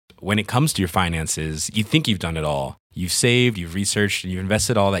When it comes to your finances, you think you've done it all. You've saved, you've researched, and you've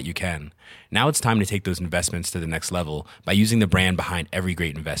invested all that you can. Now it's time to take those investments to the next level by using the brand behind every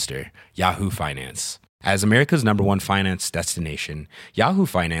great investor, Yahoo Finance. As America's #1 finance destination, Yahoo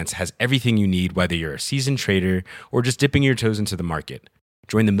Finance has everything you need, whether you're a seasoned trader or just dipping your toes into the market.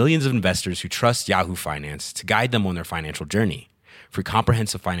 Join the millions of investors who trust Yahoo Finance to guide them on their financial journey. For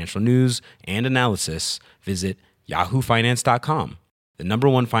comprehensive financial news and analysis, visit yahoofinance.com. The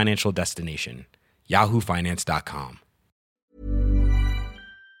 #1 financial destination, yahoofinance.com.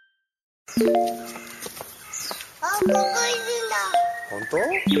 あ、ここいるんだ。本当？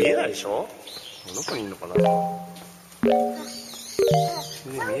見えないでしょ？どこにいるのかな？見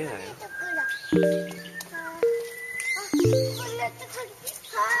えないよ。こんなとこ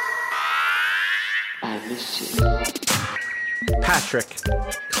ろ。I miss you. Patrick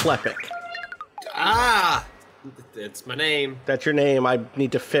Klepek. Ah! It's my name. That's your name. I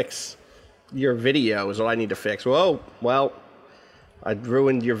need to fix your video is what I need to fix. Whoa, well, I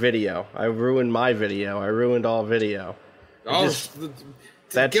ruined your video. I ruined my video. I ruined all video. Oh, That's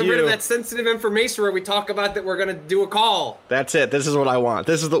get you. rid of that sensitive information where we talk about that we're going to do a call. That's it. This is what I want.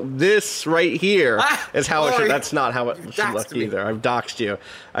 This right here is how it should. That's not how it should look doxed me. either. I've doxed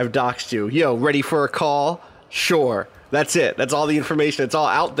you. Yo, ready for a call? Sure. That's it. That's all the information. It's all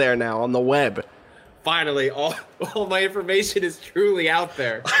out there now on the web. Finally, all my information is truly out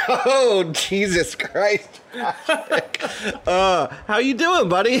there. Oh, Jesus Christ. How you doing,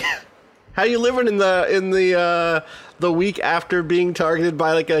 buddy? How you living in the week after being targeted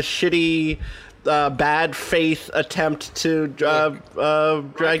by like a shitty bad faith attempt to drag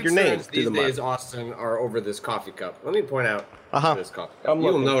your name through These the mud? days, Austin, are over this coffee cup. Let me point out this coffee cup. I'm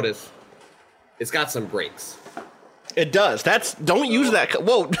You'll looking. notice it's got some breaks. It does. Don't use that.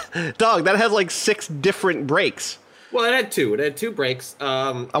 Whoa, dog, that has like 6 different breaks. Well, it had 2. It had 2 breaks.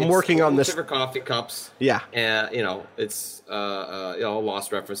 I'm working on this. Different coffee cups. Yeah. And it's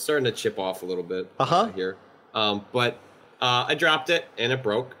lost reference, starting to chip off a little bit here. But I dropped it and it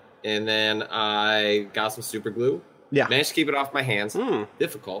broke, and then I got some super glue. Yeah. Managed to keep it off my hands.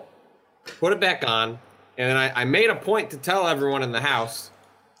 Difficult. Put it back on, and then I made a point to tell everyone in the house.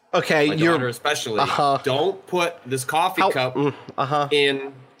 Okay, My daughter especially. Don't put this coffee cup in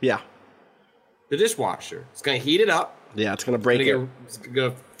the dishwasher. It's gonna heat it up. Yeah, it's gonna break it. It's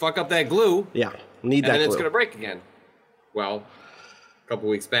gonna fuck up that glue. Yeah, need that and then glue. it's gonna break again. Well, a couple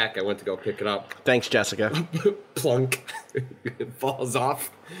weeks back, I went to go pick it up. Thanks, Jessica. Plunk. It falls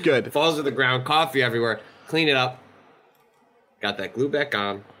off. Good. It falls to the ground. Coffee everywhere. Clean it up. Got that glue back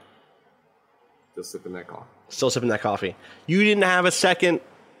on. Still sipping that coffee. Still sipping that coffee. You didn't have a second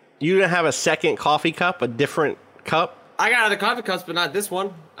coffee cup, a different cup? I got other coffee cups, but not this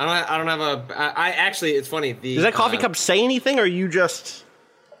one. I don't have a. I actually, it's funny. Does that coffee cup say anything, or you just?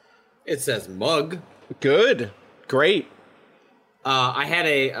 It says mug. Good, great. I had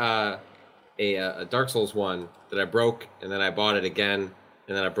a Dark Souls one that I broke, and then I bought it again,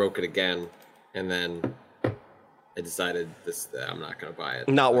 and then I broke it again, and then I decided that I'm not gonna buy it.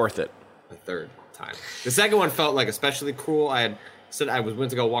 Not worth it. A third time. The second one felt like especially cruel. I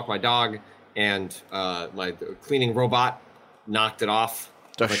went to go walk my dog, and my cleaning robot knocked it off.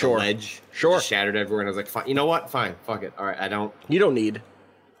 Like Sure. a ledge. Sure. It just shattered everywhere, and I was like, fine. You know what? Fine. Fuck it. All right. You don't need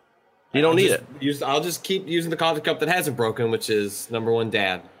it. I'll just keep using the coffee cup that hasn't broken, which is #1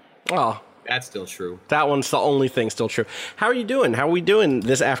 dad. Oh, That's still true. that one's the only thing still true. How are you doing? How are we doing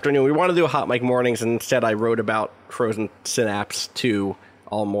this afternoon? We want to do a Hot Mic Mornings, and instead I wrote about Frozen Synapse 2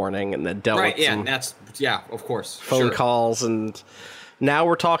 all morning, and then dealt Right, with yeah, some of course. phone sure. calls, and now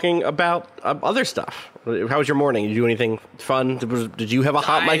we're talking about other stuff. How was your morning? Did you do anything fun? Did you have a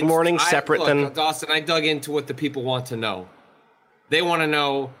Hot Mic Morning separate than... Dawson, I dug into what the people want to know. They want to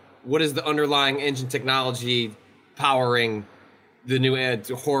know what is the underlying engine technology powering the new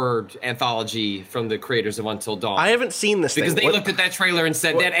horror anthology from the creators of Until Dawn. I haven't seen this because thing. they looked at that trailer and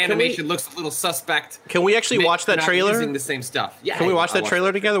said that animation looks a little suspect. Can we actually watch that Not trailer? Using the same stuff. Yeah. Can we watch that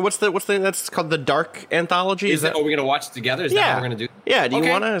trailer together? What's the that's called the Dark Anthology? Are we gonna watch it together? Is that what we're gonna do? Yeah. Do you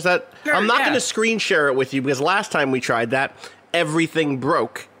wanna? Is that? Sure, I'm not yeah. gonna screen share it with you because last time we tried that, everything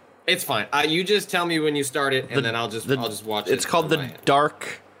broke. It's fine. You just tell me when you start it, and then I'll just watch it. It's called the on my end.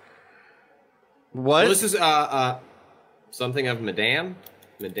 Dark. What? Well, this is something of Madame.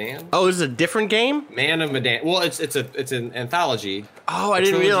 Oh, this is a different game? Man of Medan. Well, it's an anthology. Oh, I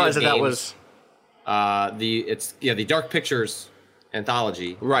didn't realize that was the Dark Pictures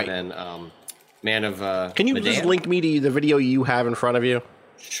anthology. Right. And then Man of Can you Medan? just link me to the video you have in front of you?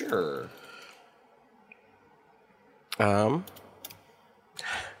 Sure. Because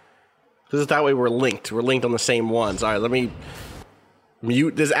that way we're linked. We're linked on the same ones. All right, let me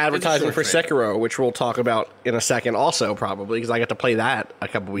Mute this advertising for short Sekiro, which we'll talk about in a second, also probably because I got to play that a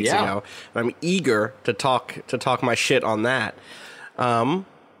couple weeks ago. And I'm eager to talk my shit on that. I'm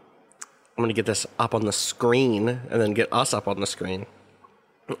gonna get this up on the screen and then get us up on the screen.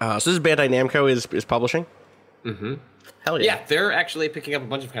 So this is Bandai Namco is publishing. Mm-hmm. Hell yeah! Yeah, they're actually picking up a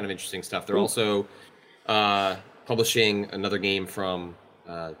bunch of kind of interesting stuff. They're also publishing another game from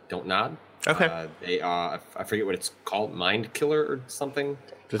Don't Nod. Okay. They I forget what it's called, Mind Killer or something.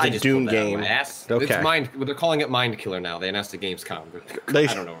 It's a Doom game. Okay. It's Mind. Well, they're calling it Mind Killer now. They announced at Gamescom.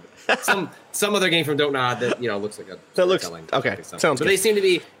 I don't know. some other game from Don't Nod that looks like a. That looks okay. Sounds but good. they seem to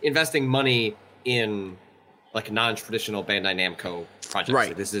be investing money in like non-traditional Bandai Namco projects. Right.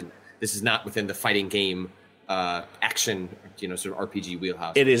 Like, this is not within the fighting game action, sort of RPG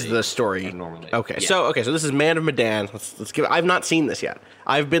wheelhouse. It is the story. Normally. Okay. Yeah. So this is Man of Medan. Let's give. I've not seen this yet.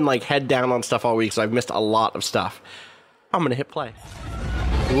 I've been like head down on stuff all week, so I've missed a lot of stuff. I'm gonna hit play.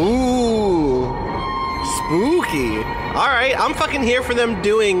 Ooh, spooky. All right, I'm fucking here for them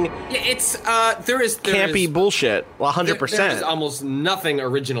doing. Yeah, it's there is campy bullshit. 100%. There's almost nothing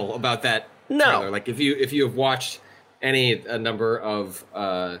original about that. No. Trailer. Like if you have watched a number of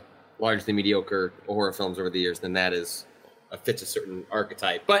largely mediocre horror films over the years, then that fits a certain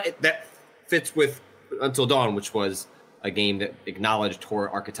archetype. But that fits with Until Dawn, which was a game that acknowledged horror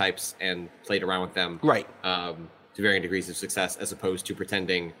archetypes and played around with them, right? To varying degrees of success, as opposed to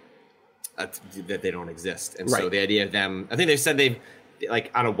pretending that they don't exist. And right. so the idea of them, I think they've said they've like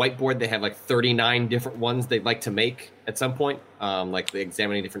on a whiteboard they have like 39 different ones they'd like to make at some point, like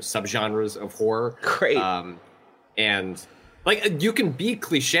examining different subgenres of horror. Great. And like you can be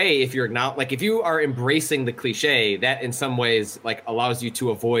cliche if you're not like if you are embracing the cliche, that in some ways like allows you to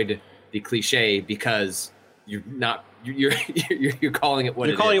avoid the cliche because you're not you're calling it what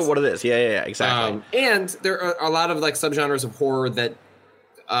it is. You're calling it what it is. Yeah, exactly. And there are a lot of like subgenres of horror that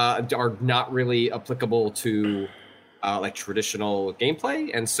are not really applicable to like traditional gameplay,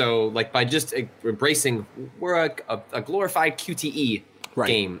 and so like by just embracing we're a glorified QTE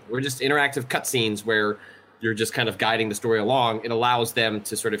game. We're just interactive cutscenes where you're just kind of guiding the story along. It allows them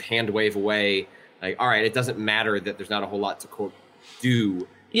to sort of hand wave away, like, all right, it doesn't matter that there's not a whole lot to quote do.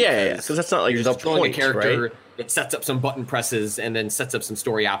 Yeah, because that's not like you're the just controlling point, a character right? that sets up some button presses and then sets up some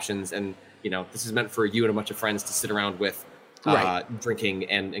story options, and this is meant for you and a bunch of friends to sit around with, drinking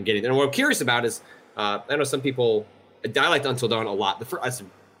and getting. And what I'm curious about is, I know some people. I liked Until Dawn a lot.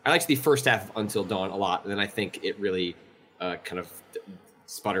 I liked the first half of Until Dawn a lot, and then I think it really kind of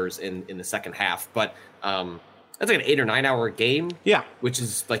sputters in the second half. But that's like an 8 or 9 hour game. Yeah, which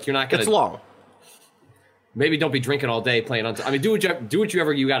is like you're not gonna. It's long. Maybe don't be drinking all day playing Until. I mean, do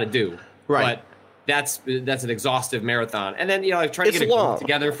whatever you got to do. Right. But that's an exhaustive marathon, and then like trying to get it all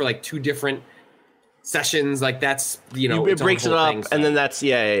together for like 2 different sessions, like that's it breaks it up, and then that's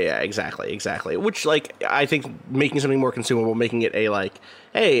exactly. Which like I think making something more consumable, making it a like,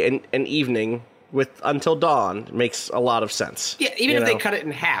 hey, an evening with Until Dawn makes a lot of sense. Yeah, even if they cut it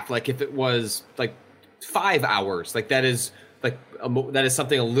in half, like if it was like 5 hours, like that is like that is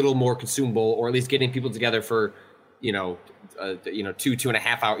something a little more consumable, or at least getting people together for 2.5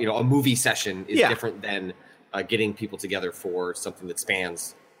 hour. A movie session is different than getting people together for something that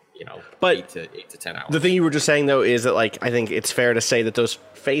spans. But 8 to 10 hours. The thing you were just saying, though, is that like I think it's fair to say that those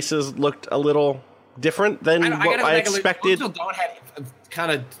faces looked a little different than what I expected. Until Dawn had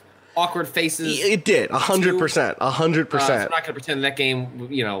kind of awkward faces. It did 100%, 100%. So I'm not going to pretend that game,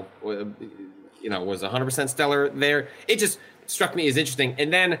 was 100% stellar there. It just struck me as interesting,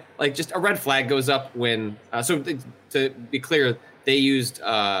 and then like just a red flag goes up when. So to be clear, they used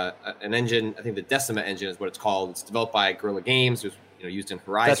an engine. I think the Decima engine is what it's called. It's developed by Guerrilla Games. It was used in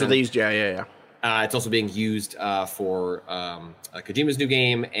Horizon. That's what they used. Yeah. It's also being used for Kojima's new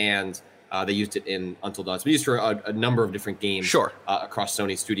game, and they used it in Until Dawn. It's been used for a number of different games across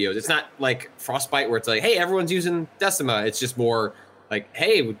Sony studios. It's not like Frostbite where it's like, hey, everyone's using Decima. It's just more like,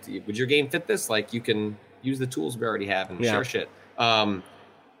 hey, would your game fit this? Like, you can use the tools we already have and share shit. And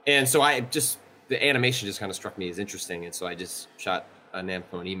so the animation just kind of struck me as interesting, and so I just shot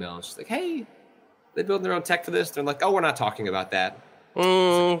Namco an email. It's just like, hey, they build their own tech for this. They're like, oh, we're not talking about that.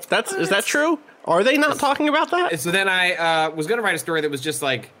 Is that true? Are they not talking about that? So then I was going to write a story that was just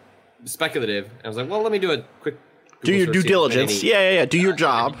like speculative. And I was like, well, let me do a quick do your due diligence. Yeah. Do your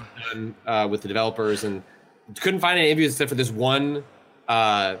job with the developers, and couldn't find any interviews except for this one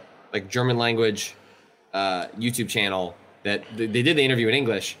like German language YouTube channel that they did the interview in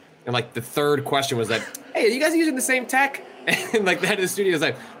English. And like the third question was like, hey, are you guys using the same tech? And like the head of the studio was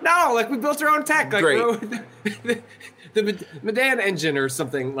like, no, like we built our own tech. Like, great. The Medan engine or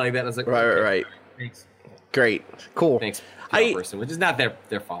something like that. I was like, right. Thanks. Great. Cool. Thanks. person, which is not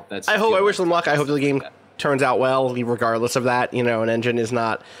their fault. That's I wish them luck. I hope the game turns out well, regardless of that. An engine is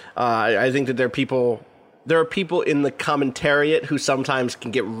not. I think that there are people in the commentariat who sometimes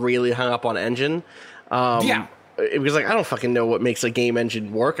can get really hung up on engine. Because I don't fucking know what makes a game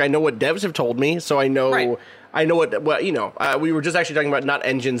engine work. I know what devs have told me, so I know. Right. I know we were just actually talking about not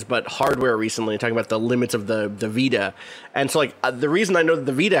engines but hardware recently, talking about the limits of the Vita. And so the reason I know that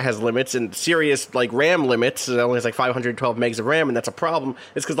the Vita has limits and serious RAM limits, it only has 512 megs of RAM, and that's a problem,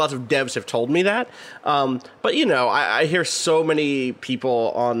 is because lots of devs have told me that. But I hear so many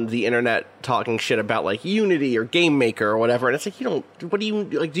people on the internet talking shit about Unity or Game Maker or whatever, and it's do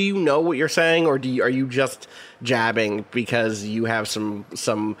you know what you're saying, or are you just jabbing because you have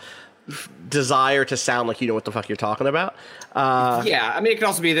some desire to sound like you know what the fuck you're talking about? I mean, it could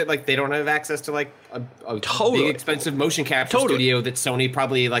also be that they don't have access to a totally big expensive motion capture studio that Sony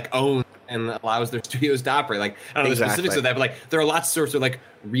probably owns and allows their studios to operate. I don't know the specifics of that, but there are lots of sorts of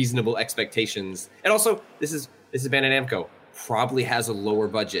reasonable expectations. And also, this is Bandai Namco, probably has a lower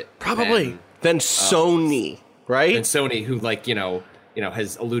budget than Sony, right? Than Sony, who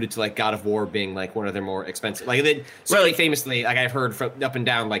has alluded to God of War being one of their more expensive. Sony famously, I've heard from up and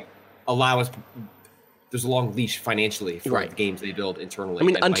down, there's a long leash financially for the games they build internally. I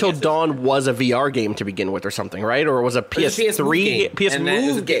mean, Until Dawn was a VR game to begin with, or something, right? Or it was a PS3 PS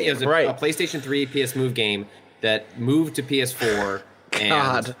Move game, it was a PlayStation 3 PS Move game that moved to PS4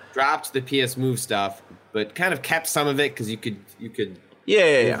 and dropped the PS Move stuff, but kind of kept some of it because you could move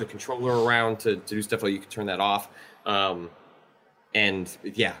the controller around to do stuff. You could turn that off. And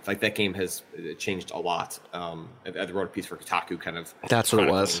that game has changed a lot. I wrote a piece for Kotaku, kind of. That's what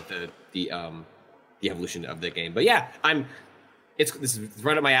it was. The evolution of the game, but this is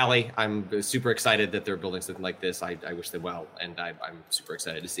right up my alley. I'm super excited that they're building something like this. I wish them well, and I'm super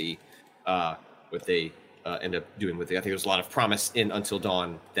excited to see what they end up doing with it. I think there's a lot of promise in Until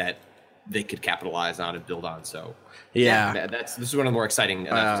Dawn that they could capitalize on and build on. So this is one of the more exciting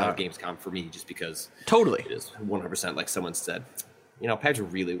episodes of Gamescom for me, just because totally it is 100% like someone said. Pedro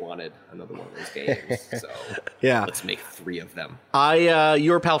really wanted another one of those games, so let's make 3 of them.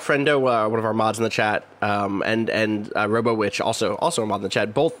 Your pal Friendo, one of our mods in the chat, and RoboWitch, also a mod in the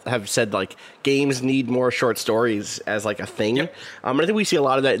chat, both have said games need more short stories as a thing. Yep. I think we see a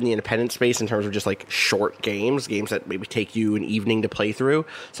lot of that in the independent space in terms of just short games that maybe take you an evening to play through.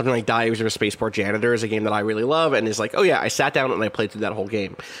 Something like Divers of a Spaceport Janitor is a game that I really love, and is I sat down and I played through that whole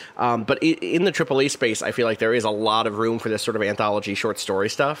game. But in the AAA space, I feel like there is a lot of room for this sort of anthology short story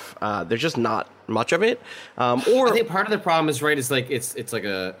stuff. There's just not much of it. I think part of the problem is it's like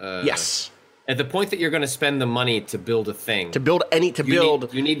a yes. At the point that you're going to spend the money to build a thing,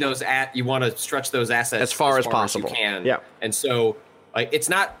 you need those you want to stretch those assets as far as possible. As you can. Yeah. And so it's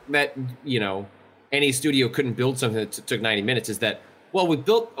not that any studio couldn't build something that took 90 minutes. Is that we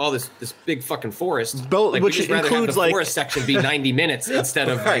built all this big fucking forest, which just rather includes have the forest section be 90 minutes instead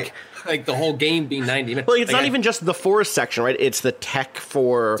of the whole game being 90 minutes. Well, it's not even just the forest section, right? It's the tech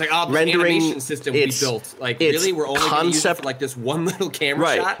for rendering. The animation system we built. Really, we're only going to use it for this one little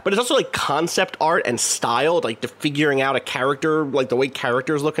camera shot. But it's also concept art and style, the figuring out a character, the way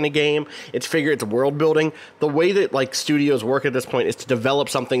characters look in a game. It's world building. The way that studios work at this point is to develop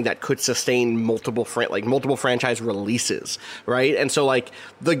something that could sustain multiple franchise releases, right? And so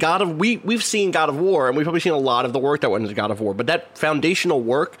we've seen God of War, and we've probably seen a lot of the work that went into God of War, but that foundational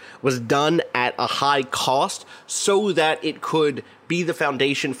work was done at a high cost so that it could be the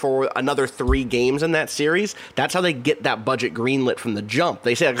foundation for another 3 games in that series. That's how they get that budget greenlit from the jump.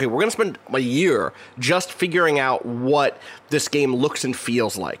 They say, okay, we're going to spend a year just figuring out what this game looks and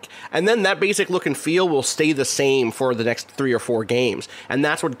feels like. And then that basic look and feel will stay the same for the next 3 or 4 games. And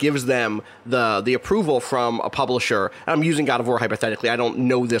that's what gives them the approval from a publisher. I'm using God of War hypothetically. I don't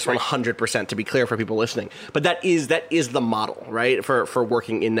know this 100% to be clear for people listening. But that is the model, right, for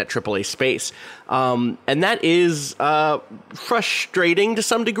working in that AAA space. And that is frustrating to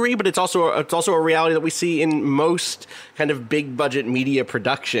some degree, but it's also a reality that we see in most kind of big budget media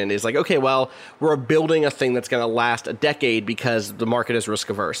production is okay, well, we're building a thing that's going to last a decade because the market is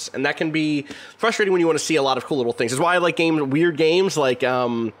risk averse. And that can be frustrating when you want to see a lot of cool little things. That's why I like weird games like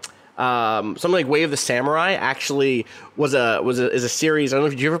something like Way of the Samurai actually is a series. I don't know,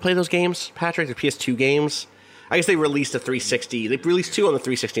 did you ever play those games, Patrick? The PS2 games? I guess they released a 360. They released 2 on the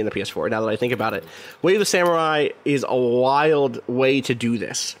 360 and the PS4, now that I think about it. Way of the Samurai is a wild way to do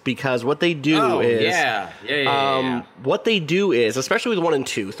this, because what they do what they do is, especially with 1 and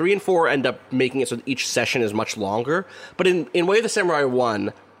 2, 3 and 4 end up making it so that each session is much longer. But in Way of the Samurai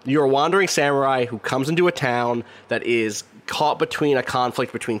 1, you're a wandering samurai who comes into a town that is caught between a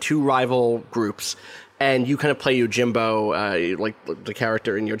conflict between 2 rival groups. and you kind of play Yojimbo, like the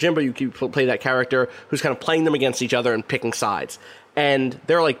character in Yojimbo. You play that character who's kind of playing them against each other and picking sides. And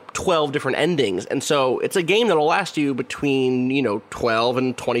there are like 12 different endings. And so it's a game that'll last you between, 12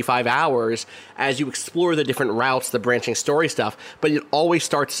 and 25 hours as you explore the different routes, the branching story stuff. But it always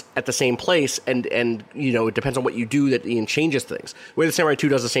starts at the same place. And it depends on what you do that Ian changes things. Way the Samurai 2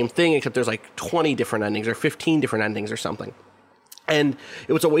 does the same thing, except there's like 20 different endings or 15 different endings or something. And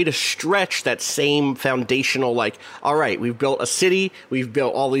it was a way to stretch that same foundational, like, all right, we've built a city, we've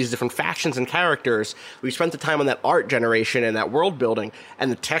built all these different factions and characters, we've spent the time on that art generation and that world building and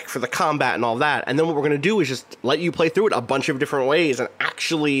the tech for the combat and all that. And then what we're going to do is just let you play through it a bunch of different ways. And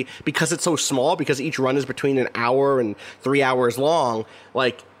actually, because it's so small, because each run is between an hour and 3 hours long,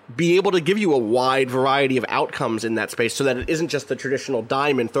 like, be able to give you a wide variety of outcomes in that space so that it isn't just the traditional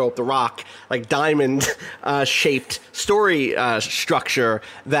diamond, throw up the rock, like diamond shaped story structure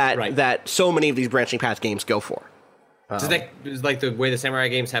that so many of these branching path games go for. So it's like the way the Samurai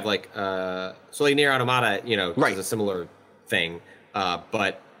games have like Nier Automata, right. is a similar thing,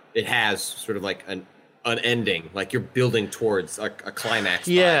 but it has sort of like an ending, like you're building towards a climax.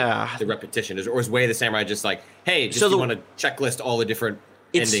 By the repetition, or is Way of the Samurai just like, hey, just you want to checklist all the different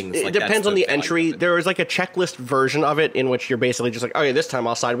endings? It depends on the entry. There is like a checklist version of it in which you're basically just like, okay, this time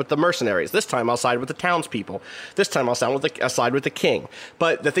I'll side with the mercenaries. This time I'll side with the townspeople. This time I'll side with the king.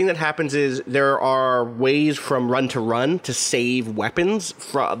 But the thing that happens is there are ways from run to run to save weapons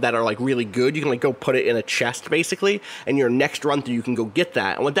that are like really good. You can like go put it in a chest basically, and your next run through you can go get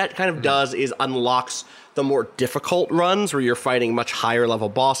that. And what that kind of does is unlocks the more difficult runs where you're fighting much higher level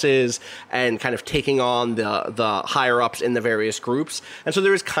bosses and kind of taking on the higher ups in the various groups. And so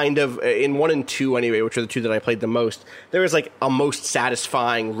there is kind of, in 1 and 2 anyway, which are the two that I played the most, there is like a most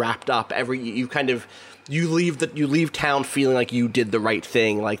satisfying wrapped up. You leave town feeling like you did the right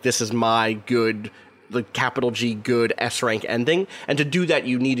thing. Like, this is my good, the capital G good S rank ending. And to do that,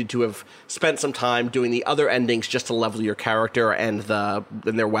 you needed to have spent some time doing the other endings just to level your character and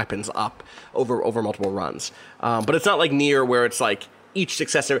their weapons up over multiple runs. But it's not like Nier where it's like each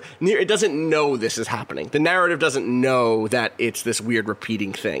successive Nier, it doesn't know this is happening. The narrative doesn't know that it's this weird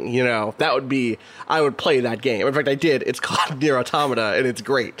repeating thing. That would be, I would play that game. In fact, I did. It's called Nier Automata, and it's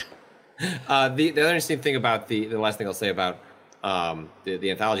great. The other interesting thing about the last thing I'll say about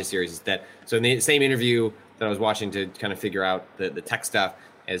the anthology series is that, so in the same interview that I was watching to kind of figure out the tech stuff,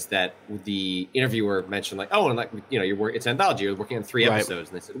 is that the interviewer mentioned like, oh, and like, it's an anthology, you're working on 3 episodes.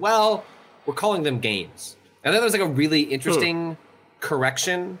 And they said, well, we're calling them games. And that was like a really interesting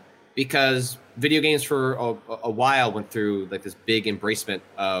correction, because video games for a while went through like this big embracement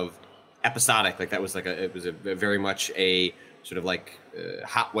of episodic. Like that was like it was a very much a sort of like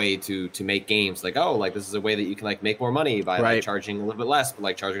hot way to make games. Like, oh, like this is a way that you can like make more money by like charging a little bit less, but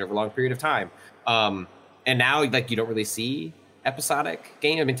like charging over a long period of time. And now like you don't really see episodic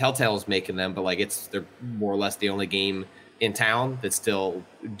game. I mean, Telltale's making them, but like they're more or less the only game in town that's still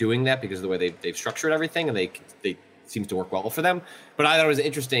doing that because of the way they've structured everything, and they seems to work well for them. But I thought it was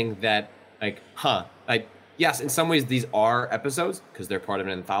interesting that yes, in some ways these are episodes because they're part of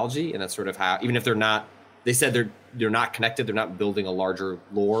an anthology, and that's sort of how, even if they're not, they said they're not connected, they're not building a larger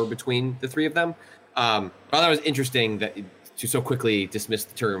lore between the 3 of them. But I thought it was interesting that to so quickly dismiss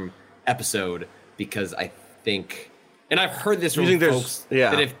the term episode, because I think, and I've heard this from folks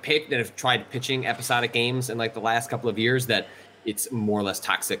that have tried pitching episodic games in like the last couple of years, that it's more or less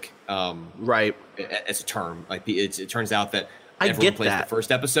toxic, as a term. Like it turns out that everyone plays the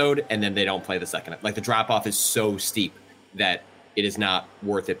first episode and then they don't play the second. Like the drop off is so steep that it is not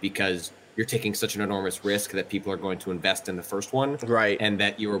worth it, because you're taking such an enormous risk that people are going to invest in the first one, and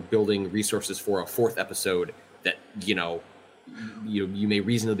that you're building resources for a 4th episode that you may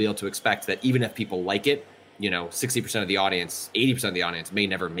reasonably be able to expect that even if people like it, 60% of the audience, 80% of the audience may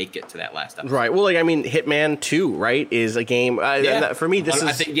never make it to that last episode. Right. Well, like, I mean, Hitman 2, right, is a game. For me,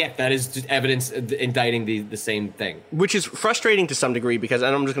 I think that is just evidence indicting the same thing. Which is frustrating to some degree, because,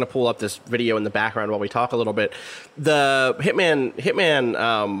 and I'm just going to pull up this video in the background while we talk a little bit. The Hitman,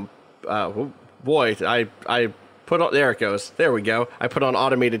 I put on, there it goes. There we go. I put on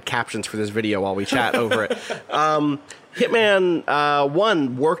automated captions for this video while we chat over it. Hitman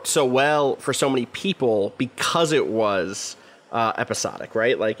 1 worked so well for so many people because it was episodic,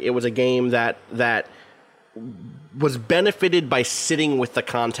 right? Like, it was a game that was benefited by sitting with the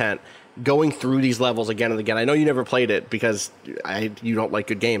content, going through these levels again and again. I know you never played it because you don't like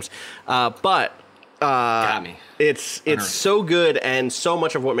good games, but Got me. It's so good, and so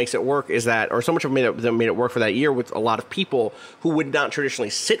much of what makes it work is that, or so much of that made it work for that year with a lot of people who would not traditionally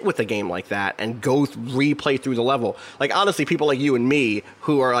sit with a game like that and go replay through the level. Like, honestly, people like you and me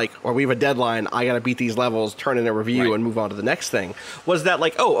who are like, or we have a deadline, I got to beat these levels, turn in a review, and move on to the next thing. Was that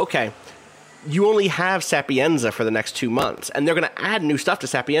like, oh, okay, you only have Sapienza for the next 2 months, and they're going to add new stuff to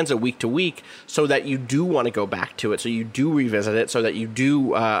Sapienza week to week so that you do want to go back to it, so you do revisit it, so that you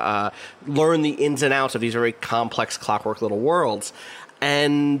do learn the ins and outs of these very complex Clockwork little worlds.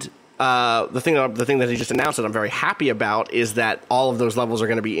 And the thing that he just announced that I'm very happy about is that all of those levels are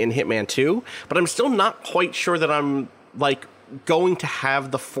going to be in Hitman 2, but I'm still not quite sure that I'm like going to have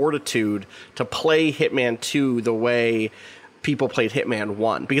the fortitude to play Hitman 2 the way people played Hitman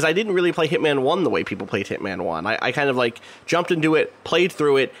 1, because I didn't really play Hitman 1 the way people played Hitman 1. I kind of like jumped into it, played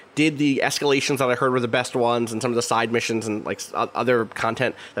through it, did the escalations that I heard were the best ones and some of the side missions and like other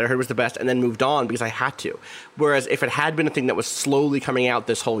content that I heard was the best, and then moved on because I had to. Whereas if it had been a thing that was slowly coming out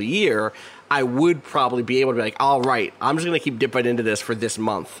this whole year, I would probably be able to be like, all right, I'm just going to keep dipping into this for this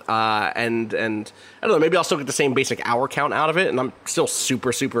month. And I don't know, maybe I'll still get the same basic hour count out of it, and I'm still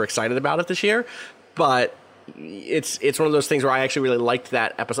super, super excited about it this year. But it's one of those things where I actually really liked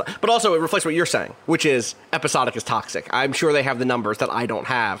that episode. But also it reflects what you're saying, which is episodic is toxic. I'm sure they have the numbers that I don't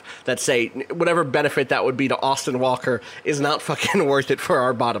have that say whatever benefit that would be to Austin Walker is not fucking worth it for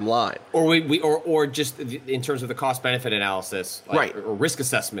our bottom line. Or just in terms of the cost benefit analysis, like, or risk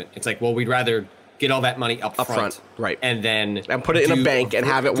assessment. It's like, well, we'd rather get all that money up front, right, and then put it in a bank and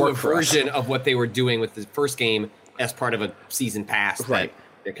have it work for us. Version of what they were doing with the first game as part of a season pass, right?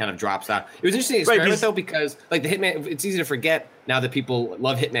 It kind of drops out. It was an interesting experiment, though, because like the Hitman, it's easy to forget now that people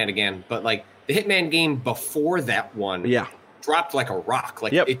love Hitman again, but like the Hitman game before that one dropped like a rock.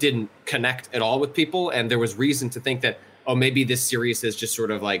 Like it didn't connect at all with people, and there was reason to think that, oh, maybe this series has just sort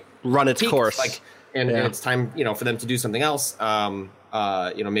of like run its course. Like, and it's time, for them to do something else.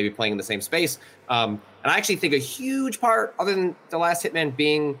 Maybe playing in the same space. And I actually think a huge part, other than the last Hitman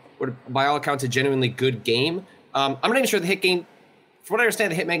being, by all accounts, a genuinely good game. I'm not even sure the Hit game, from what I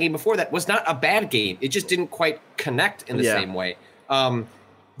understand, the Hitman game before that was not a bad game. It just didn't quite connect in the same way.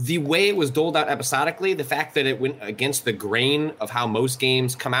 The way it was doled out episodically, the fact that it went against the grain of how most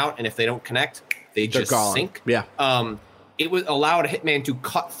games come out, and if they don't connect, they're just sink. Yeah. It was allowed Hitman to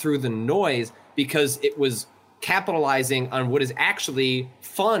cut through the noise because it was capitalizing on what is actually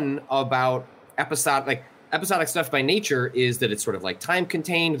fun about episodic stuff by nature, is that it's sort of like time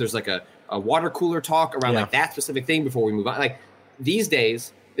contained. There's like a water cooler talk around like that specific thing before we move on. Like these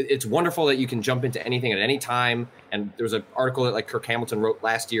days, it's wonderful that you can jump into anything at any time. And there was an article that like Kirk Hamilton wrote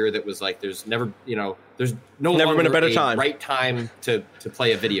last year that was like, there's never, there's never been a better time, right time to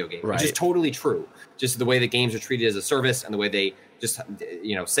play a video game, which is totally true. Just the way that games are treated as a service and the way they just,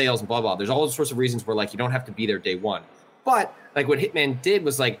 sales and blah, blah. There's all sorts of reasons where like you don't have to be there day one. But like what Hitman did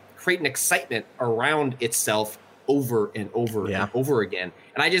was like create an excitement around itself over and over and over again.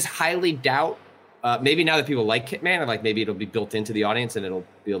 And I just highly doubt, maybe now that people like Hitman, or like maybe it'll be built into the audience and it'll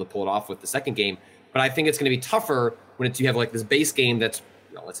be able to pull it off with the second game. But I think it's going to be tougher when you have like this base game that's,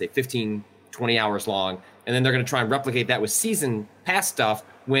 let's say 15, 20 hours long. And then they're going to try and replicate that with season pass stuff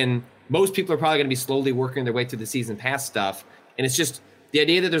when most people are probably going to be slowly working their way through the season pass stuff. And it's just the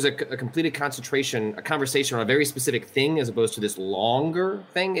idea that there's a completed conversation on a very specific thing as opposed to this longer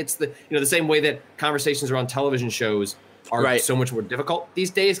thing. It's the same way that conversations around television shows are so much more difficult these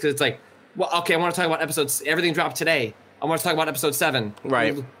days, because it's like, well, okay, I want to talk about episodes. Everything dropped today. I want to talk about episode 7.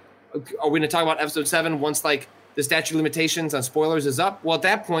 Right. Are we going to talk about episode 7 once like the statute of limitations on spoilers is up? Well, at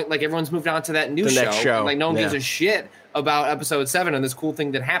that point, like everyone's moved on to that new next show. And, like no one gives a shit about episode 7 and this cool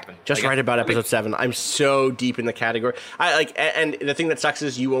thing that happened. Just like, about episode 7. I'm so deep in the category. I like, and the thing that sucks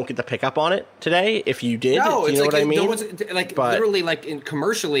is you won't get to pick up on it today if you did. No, you know what I mean? No one's, like literally, like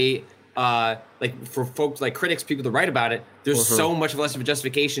commercially, like for folks like critics, people that write about it, there's so much less of a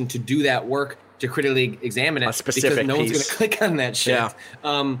justification to do that work to critically examine it because no one's going to click on that shit.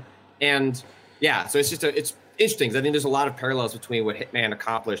 Yeah. So it's interesting. I think there's a lot of parallels between what Hitman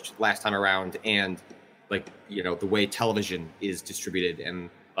accomplished last time around and like, the way television is distributed and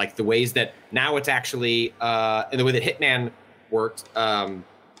like the ways that now it's actually, and the way that Hitman worked,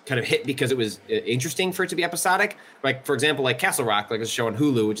 kind of hit because it was interesting for it to be episodic. Like, for example, like Castle Rock, like a show on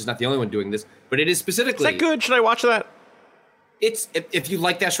Hulu, which is not the only one doing this, but it is specifically. Is that good? Should I watch that? It's if you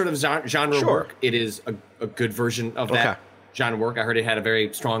like that sort of genre work, it is a good version of that genre work. I heard it had a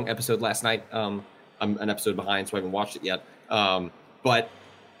very strong episode last night. I'm an episode behind, so I haven't watched it yet. But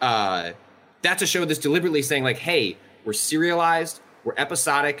that's a show that's deliberately saying like, hey, we're serialized, we're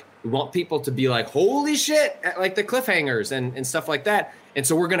episodic, we want people to be like, holy shit, at like the cliffhangers and stuff like that. And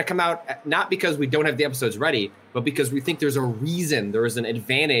so we're going to come out not because we don't have the episodes ready, but because we think there's a reason, there is an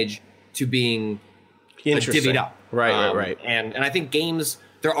advantage to being divvied up. Right. And I think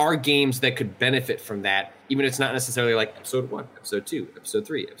there are games that could benefit from that, even if it's not necessarily like episode 1, episode 2, episode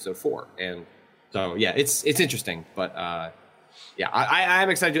 3, episode 4. And so, yeah, it's interesting. But, yeah, I'm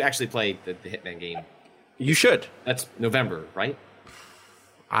excited to actually play the Hitman game. You should. That's November, right?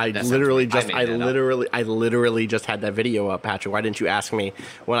 I literally just had that video up, Patrick. Why didn't you ask me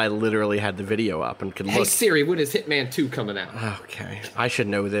when I literally had the video up and could look? Hey Siri, when is Hitman 2 coming out? Okay, I should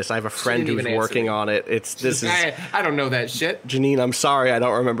know this. I have a friend who's working on it. I don't know that shit. Janine, I'm sorry, I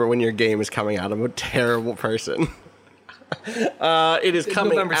don't remember when your game is coming out. I'm a terrible person. It is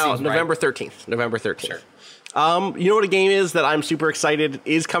coming out November 13th. November 13th. Sure. You know what a game is that I'm super excited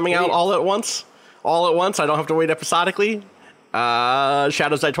is coming out all at once? All at once. I don't have to wait episodically.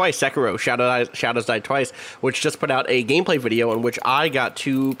 Shadows Die Twice, Sekiro, Shadows Die Twice, which just put out a gameplay video in which I got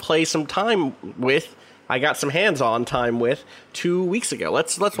to play some time with. I got some hands-on time with 2 weeks ago.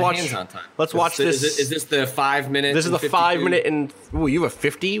 Let's watch. Hands-on time. Let's watch this. Is this the 5 minutes? This is the 5 minute and. Ooh, you have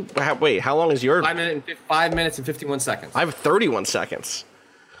 50. Wait, how long is yours? 5 minutes and 51 seconds. I have 31 seconds.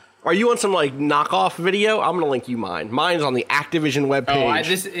 Are you on some like knockoff video? I'm gonna link you mine. Mine's on the Activision webpage.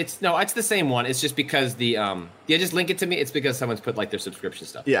 It's the same one. It's just because just link it to me. It's because someone's put like their subscription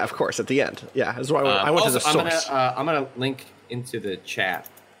stuff. Yeah, of course, at the end. Yeah, that's why I went to the source. I'm gonna link into the chat.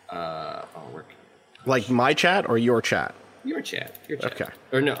 Like my chat or your chat? Your chat. Okay.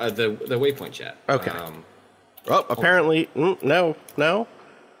 Or no, the Waypoint chat. Okay. Apparently, no.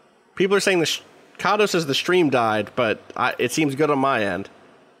 People are saying Kato says the stream died, but it seems good on my end.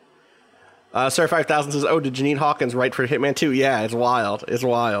 Sir 5000 says, "Oh, did Janine Hawkins write for Hitman 2? Yeah, it's wild. It's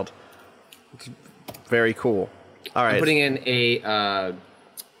very cool. All right, I'm putting in a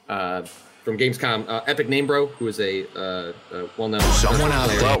from Gamescom, Epic Name Bro, who is a well-known Someone out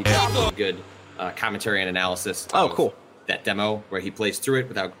there, good commentary and analysis. Cool. That demo where he plays through it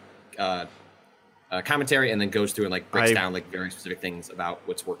without commentary and then goes through and like breaks down like very specific things about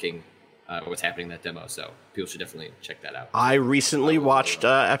what's working. What's happening in that demo, so people should definitely check that out. I recently watched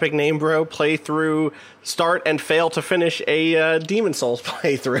Epic Name Bro play through, start and fail to finish a Demon Souls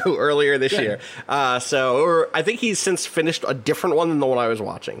playthrough earlier this year. I think he's since finished a different one than the one I was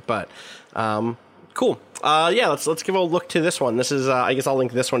watching, but cool. Let's give a look to this one. This is I guess I'll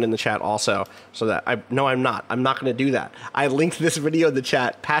link this one in the chat also, so that I'm not going to do that. I linked this video in the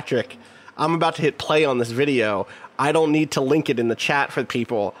chat. Patrick, I'm about to hit play on this video. I don't need to link it in the chat for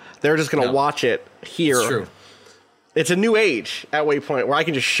people. They're just going to watch it here. It's true. It's a new age at Waypoint where I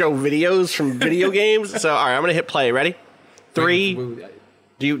can just show videos from video games. So, all right, I'm going to hit play. Ready? 3.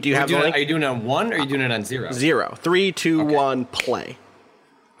 Do you have the link? Are you doing it on 1 or are you doing it on 0? 0. 3, 2, 1, play.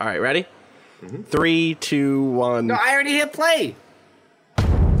 All right, ready? 3, 2, 1. No, I already hit play.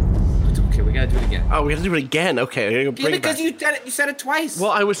 Okay, we gotta do it again. Oh, we gotta do it again. Okay, because you said it twice.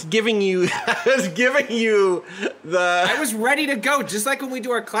 Well, I was giving you the. I was ready to go, just like when we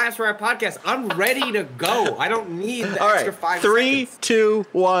do our class for our podcast. I'm ready to go. I don't need the extra 5 seconds. 3, 2,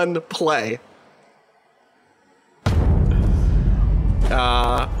 1, play.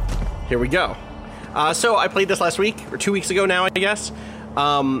 Here we go. So I played this last week or 2 weeks ago now, I guess.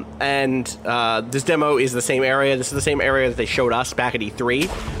 This demo is the same area. This is the same area that they showed us back at E3.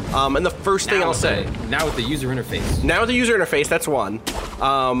 And the first thing I'll say... Now with the user interface. Now with the user interface, that's 1.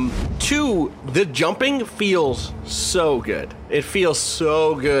 2, the jumping feels so good. It feels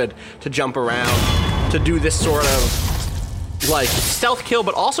so good to jump around, to do this sort of, like, stealth kill,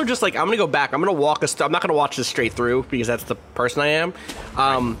 but also just, like, I'm going to go back. I'm going to walk I'm not going to watch this straight through, because that's the person I am.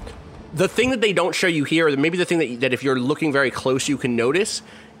 The thing that they don't show you here, or maybe the thing that if you're looking very close you can notice,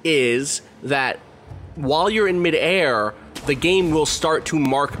 is that while you're in midair, the game will start to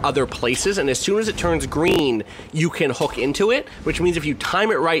mark other places, and as soon as it turns green, you can hook into it, which means if you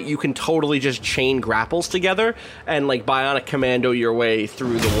time it right, you can totally just chain grapples together and like Bionic Commando your way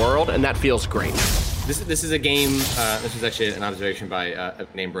through the world, and that feels great. This is a game, this was actually an observation by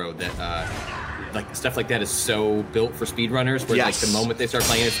Name Bro, that like stuff like that is so built for speedrunners, where like the moment they start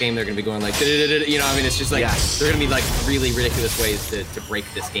playing this game, they're going to be going like, you know, I mean, it's just like, they're going to be like really ridiculous ways to break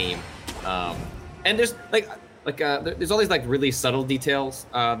this game. And there's there's all these like really subtle details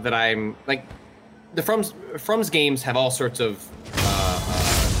that I'm like, the From's games have all sorts of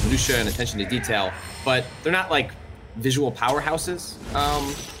minutia and attention to detail, but they're not like visual powerhouses.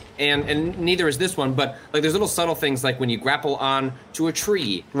 And neither is this one, but like there's little subtle things like when you grapple on to a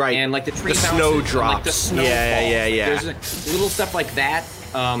tree, right? And like the tree snow drops, like the snow falls. There's like, little stuff like that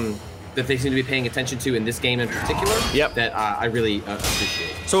that they seem to be paying attention to in this game in particular. Yep. That I really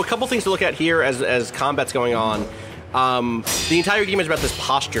appreciate. So a couple things to look at here as combat's going on. The entire game is about this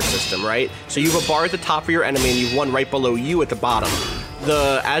posture system, right? So you have a bar at the top of your enemy, and you have one right below you at the bottom.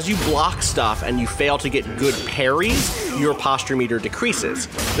 As you block stuff and you fail to get good parries, your posture meter decreases.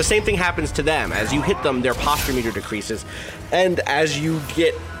 The same thing happens to them. As you hit them, their posture meter decreases. And as you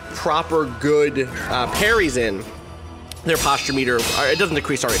get proper good parries in, their posture meter, it doesn't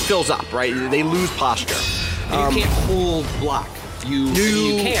decrease, sorry, it fills up, right? They lose posture. You can't hold block. You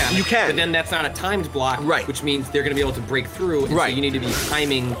can. But then that's not a timed block, right? Which means they're going to be able to break through. And right. So you need to be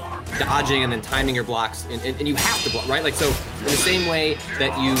timing, dodging, and then timing your blocks, and you have to block, right? Like so, in the same way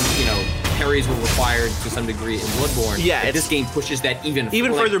that you know parries were required to some degree in Bloodborne. Yeah, this game pushes that even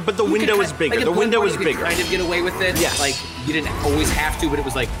further. But the window is bigger. Like the window is bigger. Kind of get away with it. Yes. Like you didn't always have to, but it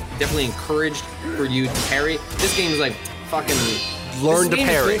was like definitely encouraged for you to parry. This game is like fucking. Learn to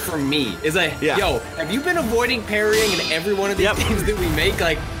parry. For me, is like, yo, have you been avoiding parrying in every one of these games that we make?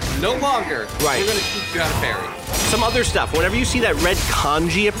 Like, no longer. Right. We're gonna teach you how to parry. Some other stuff. Whenever you see that red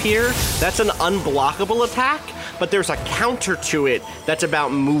kanji appear, that's an unblockable attack, but there's a counter to it that's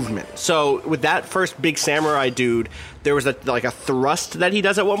about movement. So with that first big samurai dude, there was a thrust that he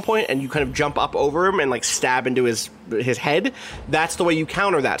does at one point, and you kind of jump up over him and like stab into his head. That's the way you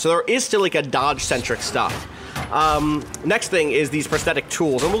counter that. So there is still like a dodge-centric stuff. Next thing is these prosthetic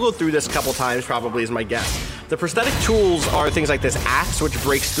tools, and we'll go through this a couple times probably as my guess. The prosthetic tools are things like this axe, which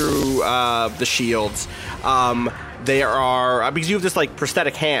breaks through the shields. They are because you have this like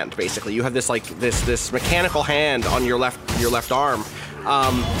prosthetic hand. Basically, you have this like this mechanical hand on your left arm,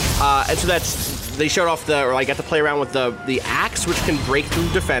 and so they showed off I got to play around with the axe, which can break through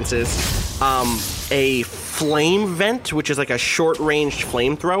defenses. A flame vent, which is like a short-range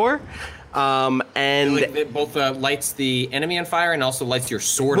flamethrower. And it both lights the enemy on fire and also lights your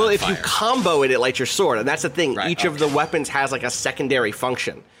sword on fire. Well, if you combo it, it lights your sword, and that's the thing. Right, Each of the weapons has like a secondary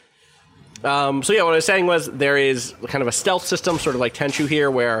function. So yeah, what I was saying was there is kind of a stealth system, sort of like Tenchu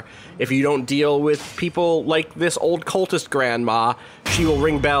here, where if you don't deal with people like this old cultist grandma, she will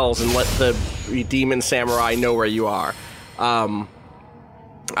ring bells and let the demon samurai know where you are.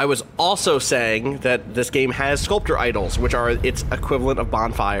 I was also saying that this game has sculptor idols, which are its equivalent of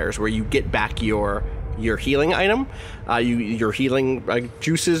bonfires, where you get back your healing item, your healing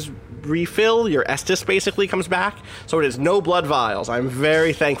juices refill, your Estus basically comes back. So it is no blood vials. I'm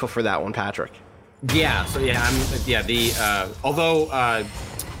very thankful for that one, Patrick. Yeah. So yeah, although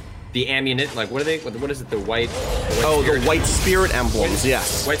the ammunition, like what is it? The white white spirit emblems.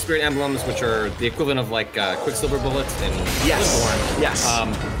 Yes. White spirit emblems, which are the equivalent of like Quicksilver bullets and Bloodborne.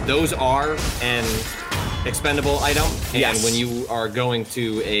 Yes. Those are an expendable item, and yes. when you are going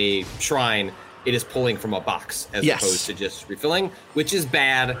to a shrine, it is pulling from a box as opposed to just refilling, which is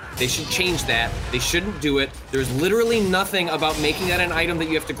bad. They should change that. They shouldn't do it. There's literally nothing about making that an item that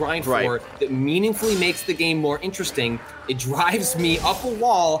you have to grind for that meaningfully makes the game more interesting. It drives me up a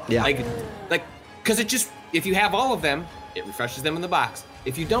wall, like, because it just, if you have all of them, it refreshes them in the box.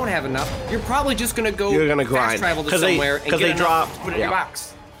 If you don't have enough, you're probably just gonna go fast travel to somewhere and get enough to put it in your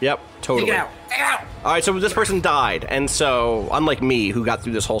box. Yep, totally. Take it out. All right, so this person died, and so unlike me, who got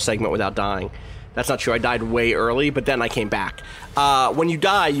through this whole segment without dying. That's not true. I died way early, but then I came back. When you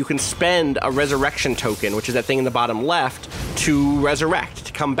die, you can spend a resurrection token, which is that thing in the bottom left, to resurrect,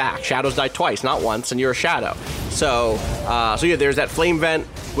 to come back. Shadows die twice, not once, and you're a shadow. So yeah, there's that flame vent,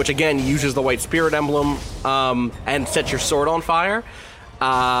 which again uses the white spirit emblem and sets your sword on fire,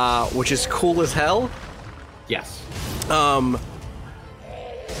 which is cool as hell. Yes.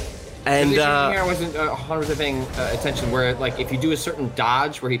 And I wasn't 100% paying attention. Where like if you do a certain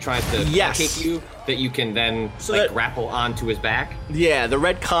dodge where he tries to kick you, that you can then grapple onto his back. Yeah, the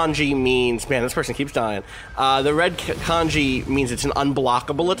red kanji means this person keeps dying. The red kanji means it's an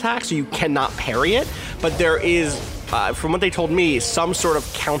unblockable attack, so you cannot parry it. But there is, from what they told me, some sort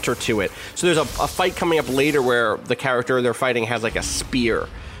of counter to it. So there's a fight coming up later where the character they're fighting has like a spear,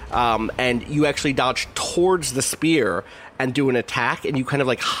 and you actually dodge towards the spear and do an attack, and you kind of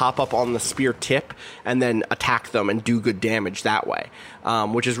like hop up on the spear tip and then attack them and do good damage that way,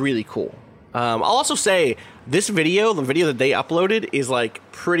 which is really cool. I'll also say this video, the video that they uploaded, is like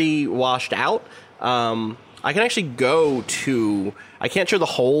pretty washed out. I can actually go to, I can't show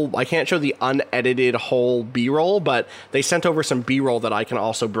the unedited whole B-roll, but they sent over some B-roll that I can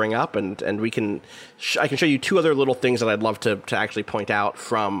also bring up, and I can show you two other little things that I'd love to actually point out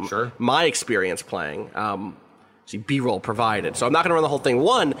from my experience playing. B-roll provided. So I'm not going to run the whole thing.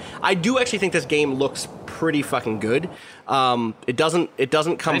 One, I do actually think this game looks pretty fucking good. It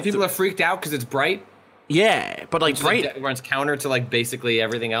doesn't come. People are freaked out because it's bright. Yeah, but like Which Bright, like, runs counter to like basically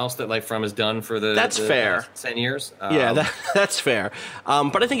everything else that like From has done for the fair. last 10 years. That's fair.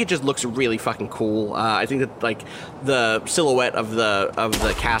 But I think it just looks really fucking cool. I think that like the silhouette of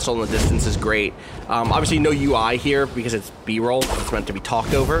the castle in the distance is great. Obviously, no UI here because it's B-roll. It's meant to be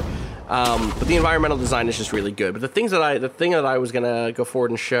talked over. But the environmental design is just really good. But the thing that I was gonna go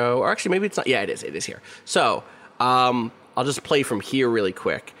forward and show, or actually maybe it's not. Yeah, it is. It is here. So I'll just play from here really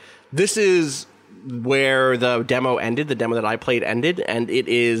quick. This is where the demo ended. The demo that I played ended, and it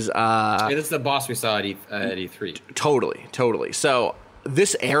is. Yeah, this is the boss we saw at E3. Totally. So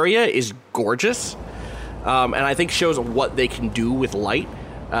this area is gorgeous, and I think shows what they can do with light.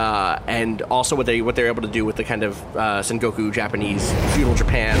 And also what they're able to do with the kind of Sengoku Japanese feudal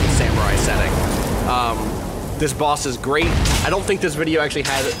Japan samurai setting. This boss is great. I don't think this video actually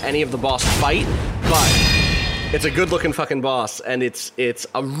had any of the boss fight, but it's a good-looking fucking boss, and it's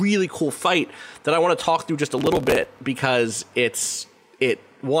a really cool fight that I want to talk through just a little bit because it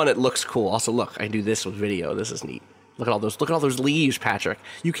looks cool. Also, look, I do this with video. This is neat. Look at all those leaves, Patrick.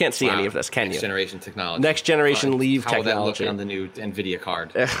 You can't see any of this, can you? Next generation technology. Next generation leaf How technology. Will that look on the new NVIDIA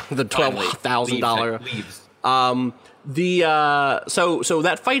card? The $12,000 leaves. So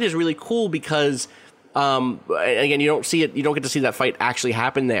that fight is really cool because again, you don't get to see that fight actually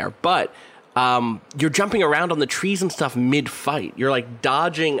happen there, but you're jumping around on the trees and stuff mid-fight. You're like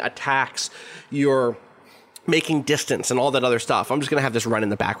dodging attacks. You're making distance and all that other stuff. I'm just gonna have this run in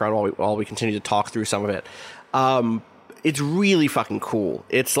the background while we continue to talk through some of it. It's really fucking cool.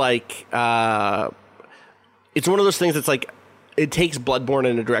 It's like it's one of those things that's like it takes Bloodborne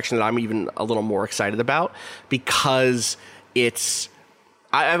in a direction that I'm even a little more excited about because it's.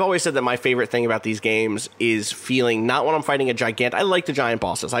 I've always said that my favorite thing about these games is feeling not when I'm fighting a giant. I like the giant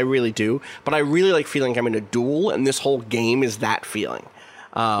bosses, I really do, but I really like feeling like I'm in a duel, and this whole game is that feeling.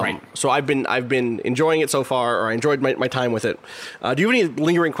 Right. So I've been enjoying it so far, or I enjoyed my time with it. Do you have any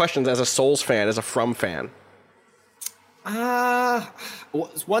lingering questions as a Souls fan, as a From fan?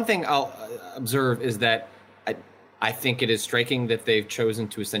 One thing I'll observe is that I think it is striking that they've chosen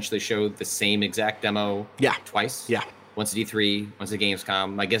to essentially show the same exact demo twice. Yeah. Once at E3, once at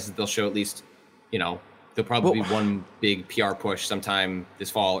Gamescom. My guess is they'll show at least, there'll probably be one big PR push sometime this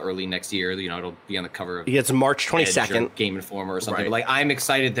fall, early next year. It'll be on the cover of it's March 22nd. Game Informer or something. Right. But, like, I'm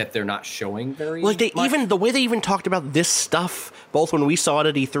excited that they're not showing very like they much. the way they even talked about this stuff, both when we saw it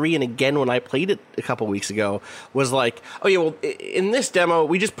at E3 and again when I played it a couple weeks ago, was like, oh yeah, well in this demo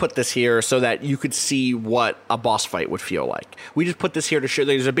we just put this here so that you could see what a boss fight would feel like. We just put this here to show.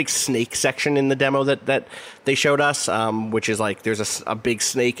 There's a big snake section in the demo that they showed us, which is like there's a big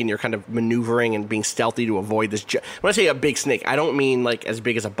snake and you're kind of maneuvering and being stealthy to avoid this. When I say a big snake, I don't mean like as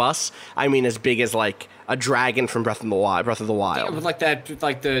big as a bus. I mean as big as like a dragon from Breath of the Wild. Yeah, like that,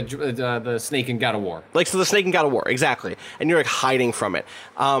 like the snake in God of War. Like so, the snake in God of War, exactly. And you're like hiding from it,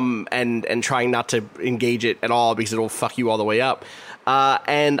 and trying not to engage it at all because it'll fuck you all the way up.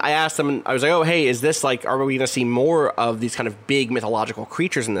 And I asked them, I was like, oh, hey, is this like, are we going to see more of these kind of big mythological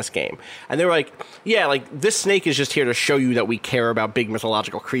creatures in this game? And they were like, yeah, like this snake is just here to show you that we care about big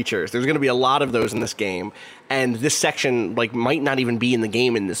mythological creatures. There's going to be a lot of those in this game. And this section like might not even be in the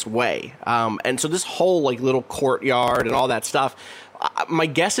game in this way. And so this whole like little courtyard and all that stuff, my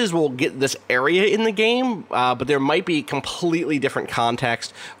guess is we'll get this area in the game, but there might be completely different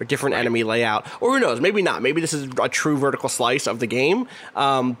context or different enemy layout, or who knows? Maybe not. Maybe this is a true vertical slice of the game.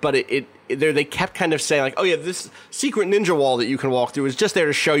 But they kept kind of saying like, oh yeah, this secret ninja wall that you can walk through is just there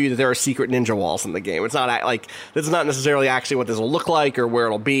to show you that there are secret ninja walls in the game. It's not like that's not necessarily actually what this will look like or where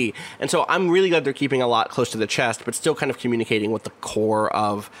it'll be. And so I'm really glad they're keeping a lot close to the chest, but still kind of communicating what the core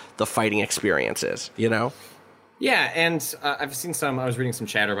of the fighting experience is. Yeah, and I was reading some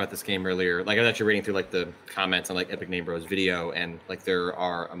chatter about this game earlier. Like I was actually reading through like the comments on like Epic Name Bros video, and like there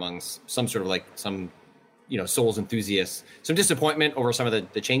are amongst some sort of like some Souls enthusiasts some disappointment over some of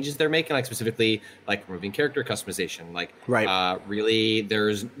the changes they're making, like specifically like removing character customization. Like really,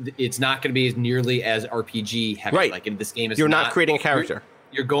 it's not going to be as nearly as RPG heavy. Right. Like in this game, you're not creating a character.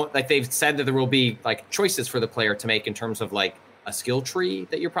 You're going like they've said that there will be like choices for the player to make in terms of like a skill tree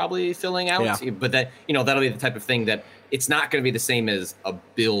that you're probably filling out, but that that'll be the type of thing that it's not going to be the same as a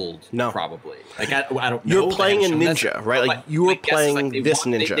build. No, probably. Like I don't know. You're playing a ninja, right? Like you were playing this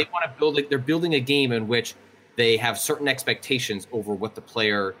ninja. They want to build it. They're building a game in which they have certain expectations over what the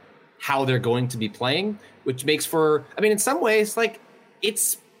player, how they're going to be playing, which makes for. I mean, in some ways, like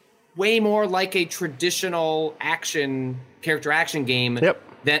it's way more like a traditional character action game. Yep.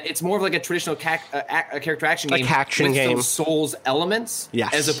 That it's more of like a traditional character action game, action with game. Some Souls elements,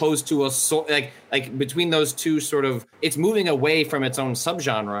 yes, as opposed to a soul like between those two sort of. It's moving away from its own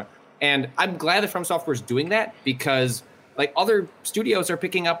subgenre And I'm glad that From Software is doing that because like other studios are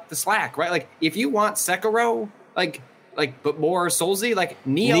picking up the slack, right? Like if you want Sekiro, but more Soulsy, like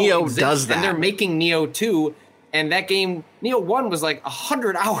Neo exists, does that. and they're making Neo 2. And that game, Neo 1 was like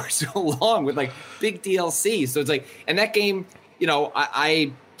 100 hours long with like big DLC. So it's like, and that game, you know,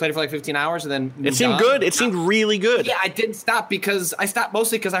 I played it for like 15 hours and then it seemed good. It seemed really good. Yeah, I didn't stop because I stopped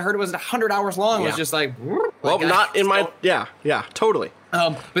mostly because I heard it was 100 hours long. It was just like, well, not in my, yeah, totally.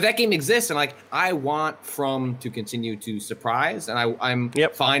 But that game exists, and like I want From to continue to surprise, and I'm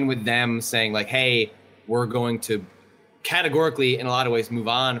fine with them saying like, hey, we're going to categorically, in a lot of ways, move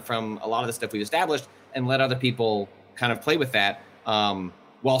on from a lot of the stuff we've established and let other people kind of play with that,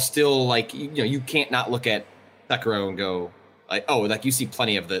 while still like you can't not look at Sekiro and go like, oh, like you see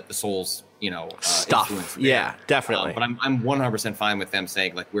plenty of the Souls stuff. Yeah, definitely. But I'm 100% fine with them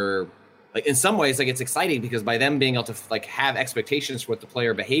saying like we're like in some ways like it's exciting because by them being able to like have expectations for what the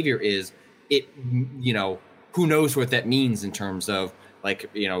player behavior is, it who knows what that means in terms of like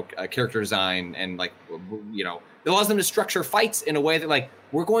character design and like it allows them to structure fights in a way that like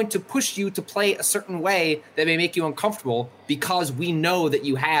we're going to push you to play a certain way that may make you uncomfortable because we know that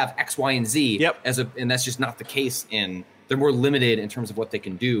you have X, Y, and Z. Yep. And that's just not the case they're more limited in terms of what they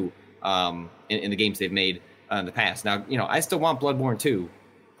can do in the games they've made in the past. Now, I still want Bloodborne 2.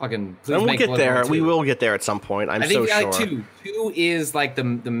 Fucking please and we'll make get Bloodborne there. 2. We will get there at some point. I think like sure. Two is like the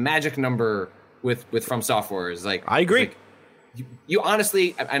magic number with From Software is like I agree. Like, you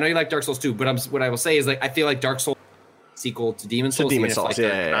honestly, I know you like Dark Souls 2, but what I will say is like I feel like Dark Souls sequel to Demon Souls, Demon even Souls, if,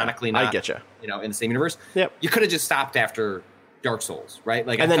 like, they're canonically not, I get you. In the same universe. Yep. You could have just stopped after Dark Souls, right?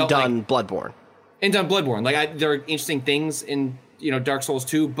 Like and then done Bloodborne. And done Bloodborne. Like there are interesting things in Dark Souls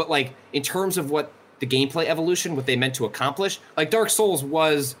 2, but like in terms of what the gameplay evolution, what they meant to accomplish, like Dark Souls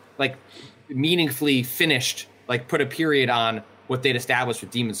was like meaningfully finished, like put a period on what they'd established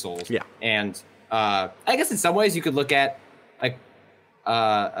with Demon Souls. Yeah. And I guess in some ways you could look at like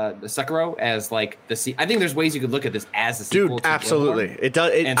the Sekiro as like I think there's ways you could look at this as a sequel. Dude, to absolutely. Bloodborne. It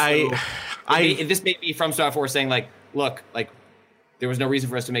does. This may be From Software saying like, look, like there was no reason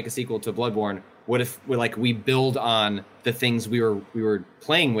for us to make a sequel to Bloodborne. What if we build on the things we were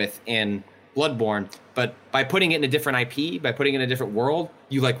playing with in Bloodborne, but by putting it in a different IP, by putting it in a different world,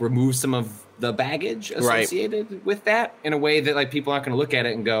 you like remove some of the baggage associated with that in a way that like people aren't going to look at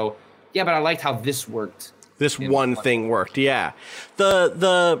it and go, yeah, but I liked how this worked. This one thing worked, yeah.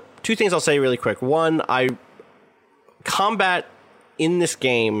 The two things I'll say really quick. One, combat in this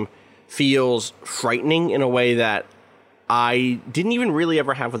game feels frightening in a way that I didn't even really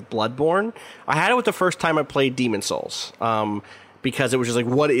ever have with Bloodborne. I had it with the first time I played Demon Souls, because it was just like,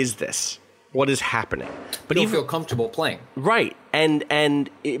 what is this? What is happening? But you don't feel comfortable playing. Right.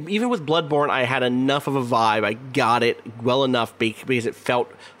 Even with Bloodborne, I had enough of a vibe. I got it well enough because it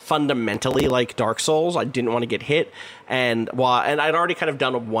felt fundamentally like Dark Souls. I didn't want to get hit. And I'd already kind of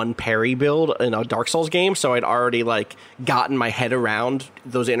done a one parry build in a Dark Souls game, so I'd already like gotten my head around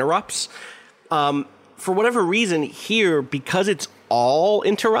those interrupts. For whatever reason here, because it's all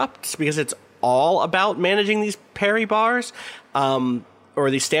interrupts, because it's all about managing these parry bars, or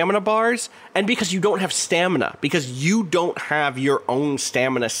the stamina bars, and because you don't have stamina, because you don't have your own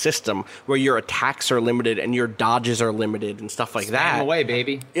stamina system where your attacks are limited and your dodges are limited and stuff like that. Away,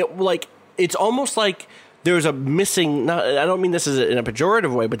 baby. It's almost like there's a missing. I don't mean this is in a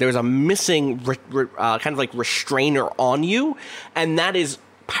pejorative way, but there's a missing kind of like restrainer on you, and that is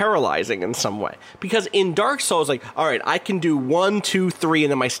paralyzing in some way. Because in Dark Souls, like, all right, I can do 1, 2, 3,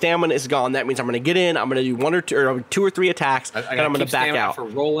 and then my stamina is gone. That means I'm going to get in. I'm going to do 1 or 2 or 2 or 3 attacks, and I'm going to back out for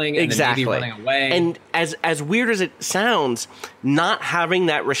rolling, and exactly. then maybe running away. And as weird as it sounds, not having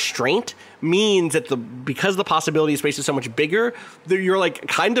that restraint means that because the possibility space is so much bigger, you're like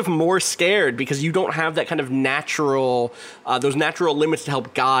kind of more scared because you don't have that kind of natural, those natural limits to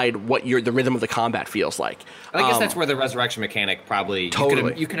help guide what the rhythm of the combat feels like. I guess that's where the resurrection mechanic probably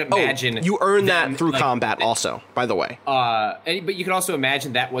totally. You can imagine you earn that through combat also. By the way, but you can also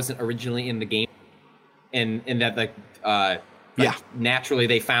imagine that wasn't originally in the game, and that naturally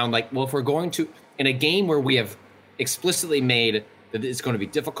they found like, well, if we're going to in a game where we have explicitly made that it's going to be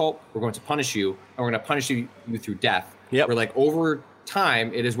difficult, we're going to punish you, and we're going to punish you through death. Yep. We're like, over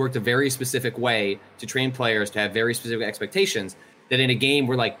time, it has worked a very specific way to train players to have very specific expectations, that in a game,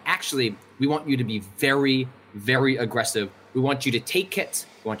 we're like, actually, we want you to be very, very aggressive. We want you to take hits.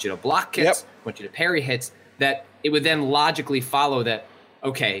 We want you to block hits. We want you to parry hits. That it would then logically follow that,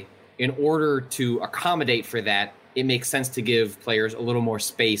 okay, in order to accommodate for that, it makes sense to give players a little more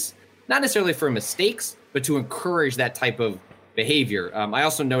space, not necessarily for mistakes, but to encourage that type of behavior. I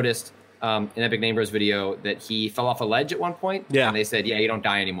also noticed in Epic Name Bros video that he fell off a ledge at one point. Yeah. And they said, yeah, you don't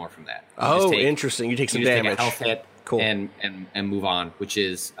die anymore from that. Interesting. You take some damage. Take a health hit Cool. and move on, which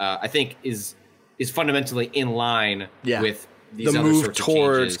is, I think, is fundamentally in line with these the other move sorts of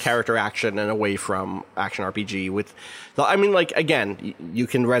towards changes. character action and away from action RPG. I mean, like, again, you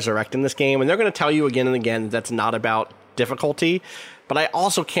can resurrect in this game, and they're going to tell you again and again that's not about difficulty, but I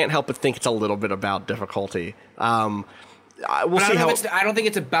also can't help but think it's a little bit about difficulty. We'll see how. I don't think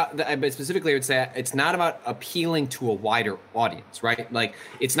it's about. But specifically, I would say it's not about appealing to a wider audience, right? Like,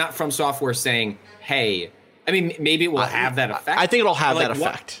 it's not From Software saying, "Hey." I mean, maybe it will have that effect. I think it'll have that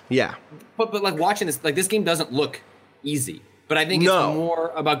effect. Yeah. But like watching this, like this game doesn't look easy. But I think it's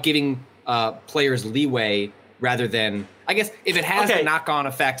more about giving players leeway rather than, I guess, if it has the knock-on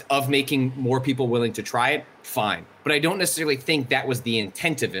effect of making more people willing to try it, fine. But I don't necessarily think that was the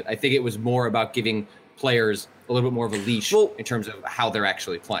intent of it. I think it was more about giving players a little bit more of a leash in terms of how they're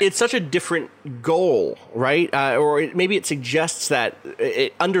actually playing. It's such a different goal, right? Maybe it suggests that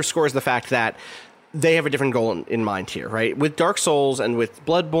it underscores the fact that they have a different goal in mind here, right? With Dark Souls and with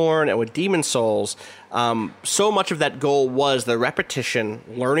Bloodborne and with Demon Souls, so much of that goal was the repetition,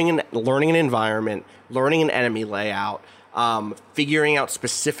 learning an environment, learning an enemy layout, figuring out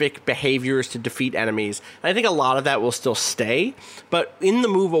specific behaviors to defeat enemies. And I think a lot of that will still stay. But in the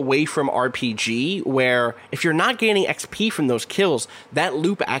move away from RPG, where if you're not gaining XP from those kills, that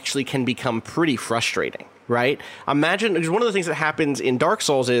loop actually can become pretty frustrating. Right? Imagine, because one of the things that happens in Dark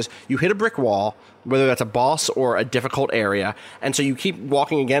Souls is you hit a brick wall, whether that's a boss or a difficult area, and so you keep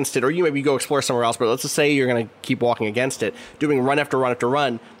walking against it, or you maybe go explore somewhere else, but let's just say you're going to keep walking against it, doing run after run after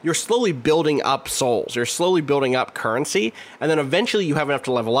run, you're slowly building up souls, you're slowly building up currency, and then eventually you have enough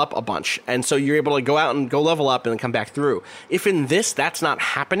to level up a bunch, and so you're able to go out and go level up and then come back through. If in this that's not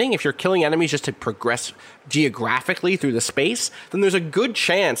happening, if you're killing enemies just to progress geographically through the space, then there's a good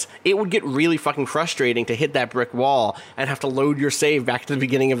chance it would get really fucking frustrating to hit that brick wall and have to load your save back to the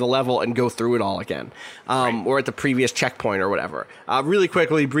beginning of the level and go through it all again, or at the previous checkpoint or whatever. Really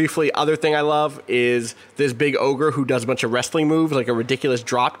quickly, briefly, other thing I love is this big ogre who does a bunch of wrestling moves, like a ridiculous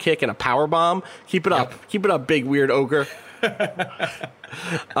drop kick and a power bomb. Keep it up. Keep it up, big weird ogre.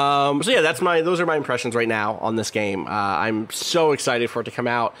 So yeah, those are my impressions right now on this game. I'm so excited for it to come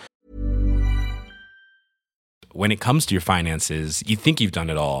out. When it comes to your finances, you think you've done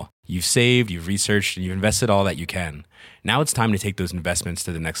it all. You've saved, you've researched, and you've invested all that you can. Now it's time to take those investments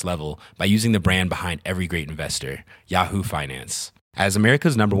to the next level by using the brand behind every great investor, Yahoo Finance. As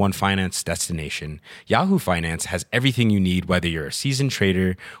America's #1 finance destination, Yahoo Finance has everything you need, whether you're a seasoned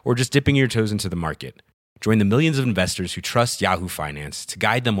trader or just dipping your toes into the market. Join the millions of investors who trust Yahoo Finance to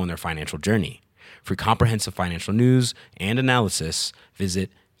guide them on their financial journey. For comprehensive financial news and analysis,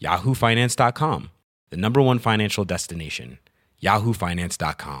 visit yahoofinance.com. The #1 financial destination,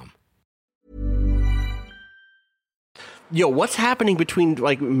 yahoofinance.com. Yo, what's happening between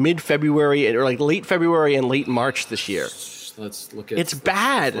like mid-February or like late February and late March this year? Let's look at It's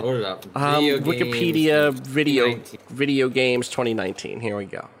bad. Load it up. Wikipedia games, video games 2019. Here we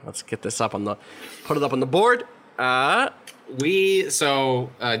go. Let's get this up put it up on the board.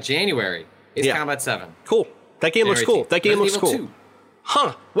 January is Combat 7. Cool. That game looks cool. That game looks cool. 2.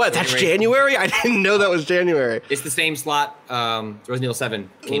 Huh. What? That's January? I didn't know that was January. It's the same slot Resident Evil 7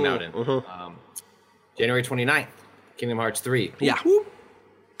 came out in. January 29th, Kingdom Hearts 3. Yeah.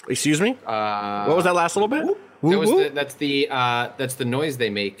 Excuse me? What was that last little bit? That's the noise they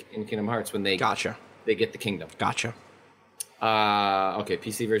make in Kingdom Hearts when they they get the kingdom. Gotcha. Okay,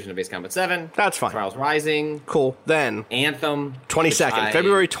 PC version of Base Combat 7. That's fine. Trials Rising. Cool. Then Anthem. 22nd.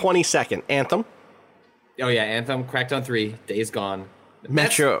 February 22nd. Anthem. Oh yeah, Anthem, Crackdown 3, Days Gone.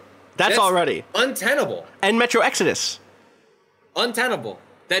 Metro. That's already untenable. And Metro Exodus. Untenable.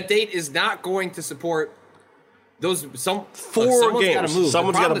 That date is not going to support those. Four games. Gotta move.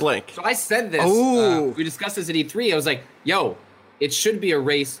 Someone's got to blink. So I said this. We discussed this at E3. I was like, "Yo, it should be a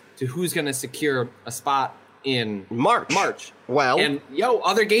race to who's going to secure a spot in March." Well, and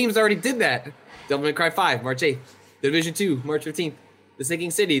other games already did that. Devil May Cry 5, March 8th. Division 2, March 15th. The Sinking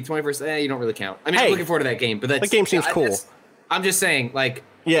City, 21st. You don't really count. I mean, I'm looking forward to that game, but that game seems cool. I'm just saying, like,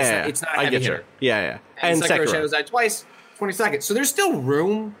 it's not a heavy hitter. Yeah. And Sekiro Shadows Die Twice, 22nd. So there's still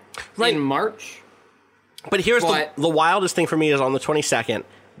room in March. But here's the wildest thing for me is on the 22nd.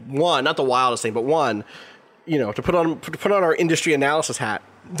 Not the wildest thing, but to put on our industry analysis hat.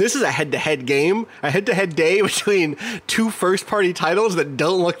 This is a head-to-head game, a head-to-head day between two first-party titles that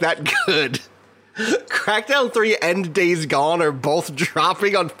don't look that good. Crackdown 3 and Days Gone are both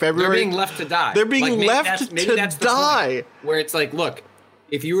dropping on February. They're being left to die. They're being left to die. Where it's like, look,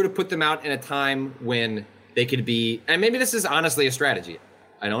 if you were to put them out in a time when they could be, and maybe this is honestly a strategy.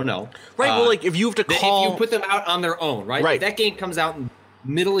 I don't know. Right. Well, like if you have to call, if you put them out on their own, right? Right. If that game comes out in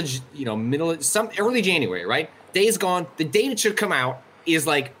some early January, right? Days Gone. The date it should come out is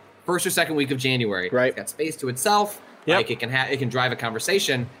like first or second week of January. Right. It's got space to itself. Yep. Like it can drive a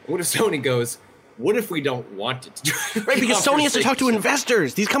conversation. What if Sony goes? What if we don't want it to drive right, because Sony has to talk to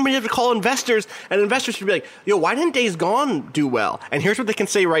investors. These companies have to call investors, and investors should be like, yo, why didn't Days Gone do well? And here's what they can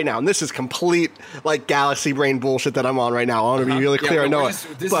say right now. And this is complete, like, galaxy brain bullshit that I'm on right now. I want to be really clear. I know it.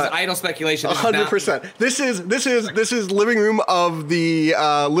 This is idle speculation. 100%. This is living room of the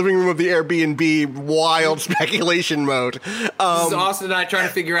Airbnb wild speculation mode. This is Austin and I trying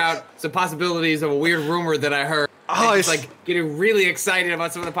to figure out some possibilities of a weird rumor that I heard. Oh, it's like getting really excited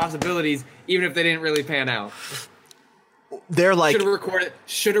about some of the possibilities, even if they didn't really pan out. They're like,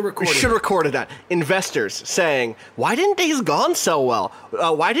 should have recorded that. Investors saying, why didn't Days Gone sell well?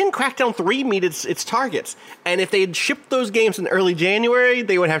 Why didn't Crackdown 3 meet its targets? And if they had shipped those games in early January,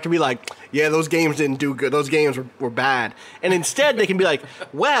 they would have to be like, yeah, those games didn't do good. Those games were bad. And instead, they can be like,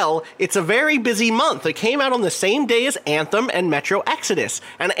 well, it's a very busy month. It came out on the same day as Anthem and Metro Exodus.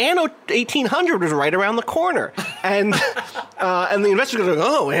 And Anno 1800 was right around the corner. And and the investors go,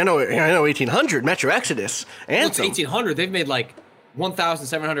 oh, Anno 1800, Metro Exodus, Anthem. Well, it's 1800. They've made like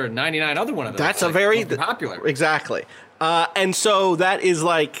 1,799 other one of those. That's like, a very popular. Exactly. And so that is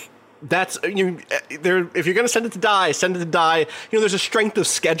like, that's, if you're going to send it to die, send it to die. There's a strength of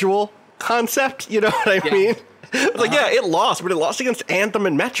schedule concept. You know what I mean? It's like, yeah, it lost, but it lost against Anthem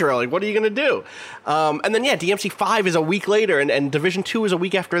and Metro. Like, what are you going to do? And then, yeah, DMC 5 is a week later, and Division 2 is a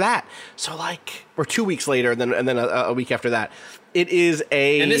week after that. So, like, or 2 weeks later, and then a week after that. It is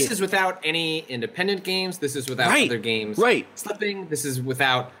and this is without any independent games. This is without other games slipping. This is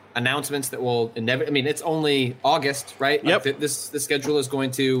without announcements that will inevitably. I mean, it's only August, right? Yep. Like the schedule is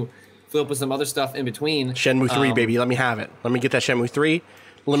going to fill up with some other stuff in between. Shenmue 3, baby. Let me have it. Let me get that Shenmue 3.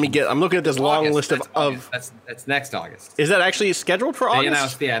 I'm looking at this long list of that's next August. Is that actually scheduled for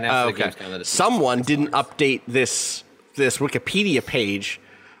August? They announced the game's coming out. Someone didn't update this Wikipedia page.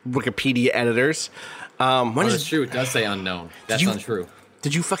 Wikipedia editors. That's true. It does say unknown. That's untrue.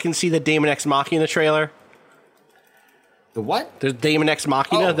 Did you fucking see the Daemon X Machina trailer? The what? There's Daemon X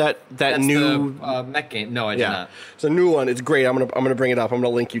Machina, that new mech game. No, I did not. It's a new one. It's great. I'm gonna bring it up. I'm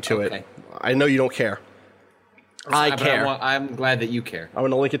gonna link you to it. I know you don't care. I care. I'm glad that you care. I'm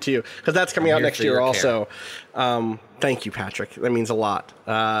gonna link it to you because that's coming out next year also. Thank you, Patrick. That means a lot.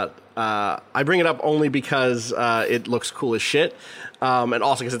 I bring it up only because it looks cool as shit. And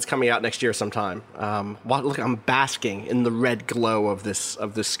also because it's coming out next year sometime. Look, I'm basking in the red glow of this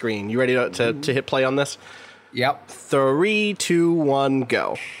screen. You ready to hit play on this? Yep. 3, 2, 1,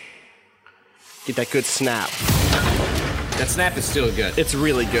 go. Get that good snap. That snap is still good. It's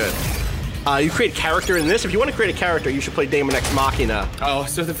really good. You create a character in this. If you want to create a character, you should play Daemon X Machina. Oh,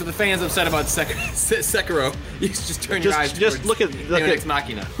 so for the fans upset about Sekiro, you just turn your eyes just look at Daemon X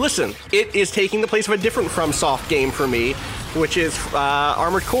Machina. Listen, it is taking the place of a different FromSoft game for me, which is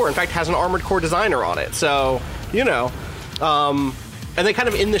Armored Core. In fact, it has an Armored Core designer on it. So, and they kind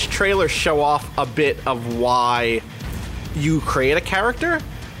of in this trailer show off a bit of why you create a character,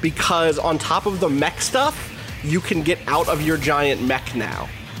 because on top of the mech stuff, you can get out of your giant mech now.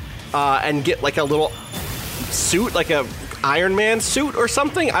 And get like a little suit, like a Iron Man suit or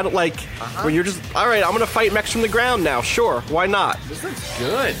something. I don't like where you're just, all right, I'm gonna fight mechs from the ground now. Sure, why not? This looks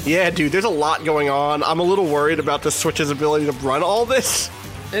good. Yeah, dude, there's a lot going on. I'm a little worried about the Switch's ability to run all this.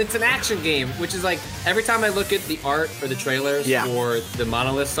 And it's an action game, which is like every time I look at the art or the trailers for the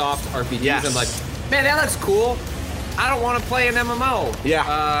Monolith Soft RPGs, I'm like, man, that looks cool. I don't want to play an MMO.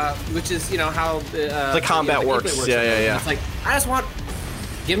 Yeah. Which is how the combat works. Yeah. It's like I just want.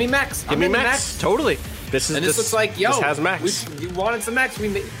 Give me mechs. Give me mechs. Totally. This looks like, this has mechs. You wanted some mechs.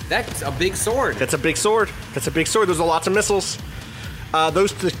 That's a big sword. That's a big sword. There's lots of missiles.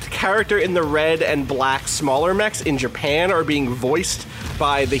 The character in the red and black smaller mechs in Japan are being voiced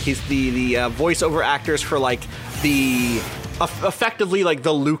by the voiceover actors for like effectively like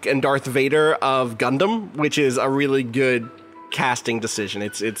the Luke and Darth Vader of Gundam, which is a really good casting decision.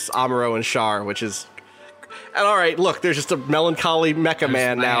 It's Amuro and Char, which is. And all right, look, there's just a melancholy mecha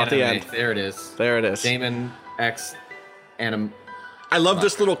man now at the end. There it is. Daemon X Anim. I love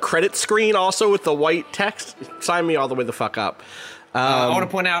this little credit screen also with the white text. Sign me all the way the fuck up. I want to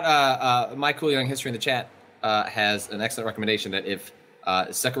point out My Cool Young History in the chat has an excellent recommendation that if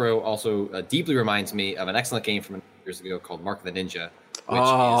Sekiro also deeply reminds me of an excellent game from years ago called Mark of the Ninja, which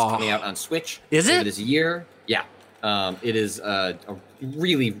is coming out on Switch. Is it? It is a year. Yeah. It is a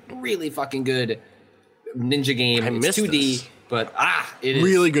really, really fucking good ninja game. It's 2D, this. But it is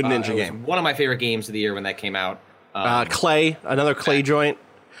really good ninja game. One of my favorite games of the year when that came out. Clay, another Clay joint.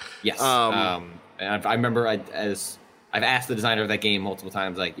 Yes. And I remember as I've asked the designer of that game multiple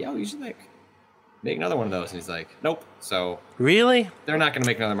times, like, yo, you should make another one of those. And he's like, nope. So Really? they're not going to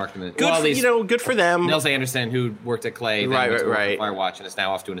make another Mark the Ninja. Good, Well, at for, least good for them. Nils Anderson, who worked at Clay, then Right, went to work right, at Firewatch, and is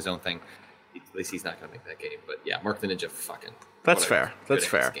now off doing his own thing. At least he's not going to make that game. But yeah, Mark the Ninja, fucking. That's whatever. fair. That's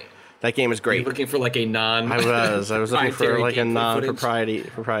Good ass fair. game. That game is You're great. looking for like a non. I was looking for like a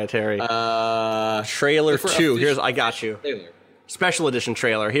non-proprietary. non-proprietary trailer for 2. official- I got you. Trailer. Special edition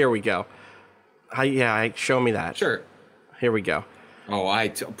trailer. Here we go. Show me that. Sure. Here we go. Oh,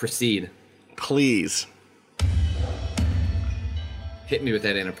 proceed. Please. Hit me with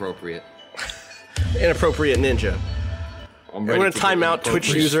that inappropriate. Inappropriate Ninja. I'm We're going to time out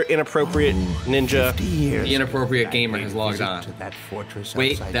Twitch user Inappropriate Ninja. The inappropriate gamer has logged on. That fortress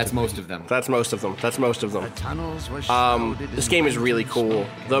Wait, outside that's the most of them. That's most of them. tunnels were shrouded This in game is really rises cool.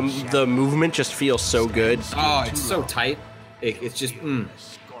 and The movement just feels so good. Oh, it's so tight. It's just.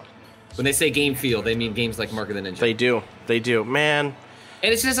 When they say game feel, they mean games like Mark of the Ninja. They do. Man.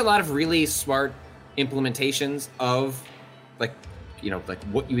 And it's just a lot of really smart implementations of, like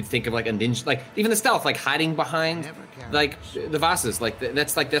what you would think of like a ninja, like even the stealth, like hiding behind, like the Vasas,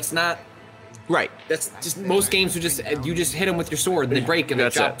 that's not Right. That's just most games you just hit them with your sword and they break and they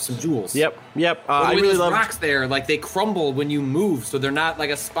That's drop it. some jewels. Yep. I I really those love. rocks there, like they crumble when you move, so they're not like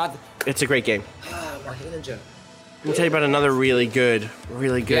a spot. It's a great game. Mark of the Ninja. Let me tell you about another really good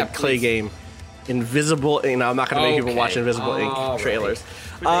Yeah, Clay please. game. Invisible. I'm not going to make people Okay. watch Invisible Ink All right. trailers.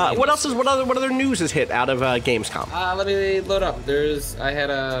 What else is what other news has hit out of Gamescom? Let me load up. I had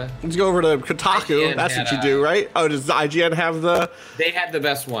a. Let's go over to Kotaku. IGN That's what had you do, right? Oh, does IGN have the? They had the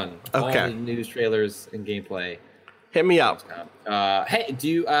best one. Okay. All the news trailers and gameplay. Hit me up. Hey, do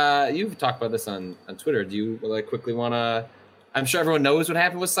you? You've talked about this on Twitter. Do you quickly want to? I'm sure everyone knows what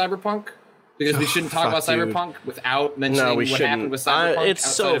happened with Cyberpunk. Because we shouldn't talk about Fuck, dude. Cyberpunk without mentioning No, we what shouldn't. happened with Cyberpunk. It's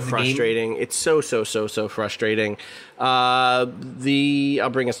outside so of the game. frustrating. It's so frustrating. I'll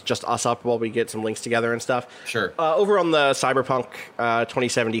bring us up while we get some links together and stuff. Sure. Over on the Cyberpunk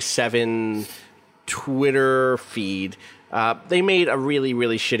 2077 Twitter feed, they made a really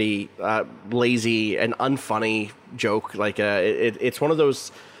shitty, lazy, and unfunny joke. Like it's one of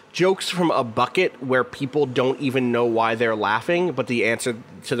those jokes from a bucket where people don't even know why they're laughing, but the answer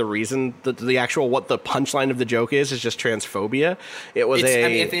to the reason, the actual what the punchline of the joke is just transphobia. It was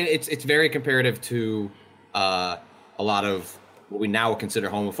It's very comparative to a lot of what we now would consider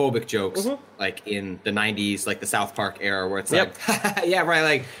homophobic jokes, like in the '90s, like the South Park era, where it's like, yeah, right,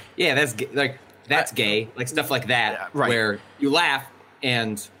 like, yeah, that's gay, like stuff like that, right. Where you laugh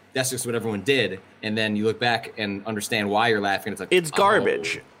and that's just what everyone did, and then you look back and understand why you're laughing. It's like it's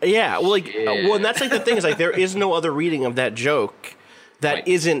garbage. Yeah, well, and that's like the thing is like there is no other reading of that joke that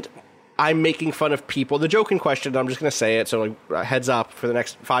isn't I'm making fun of people. The joke in question, I'm just going to say it, so heads up for the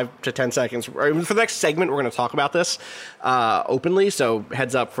next 5 to 10 seconds, or even for the next segment, we're going to talk about this openly. So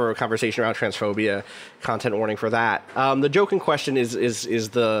heads up for a conversation around transphobia. Content warning for that. The joke in question is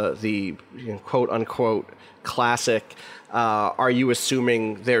the quote unquote classic. Are you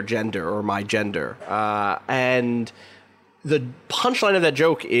assuming their gender or my gender? And the punchline of that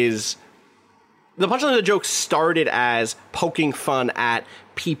joke is the punchline of the joke started as poking fun at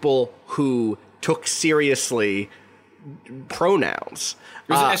people who took seriously pronouns.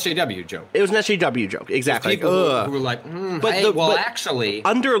 It was an SJW joke. It was an SJW joke, exactly. People who were like, actually,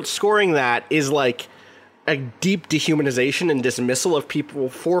 underscoring that is like a deep dehumanization and dismissal of people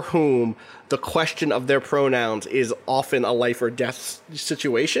for whom the question of their pronouns is often a life or death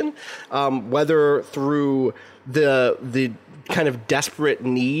situation, whether through the kind of desperate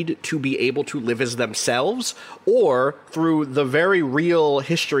need to be able to live as themselves, or through the very real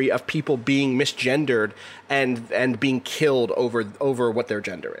history of people being misgendered and being killed over what their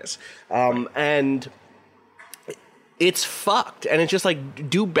gender is. And it's fucked. And it's just like,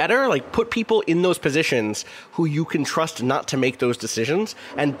 do better, like put people in those positions who you can trust not to make those decisions,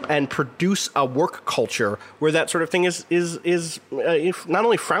 and produce a work culture where that sort of thing is not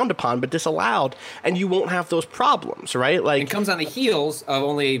only frowned upon but disallowed, and you won't have those problems, right? Like, it comes on the heels of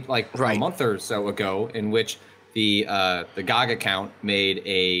only like a month or so ago, in which the GOG account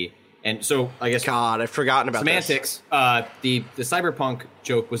made and so I guess God, I've forgotten about semantics. The Cyberpunk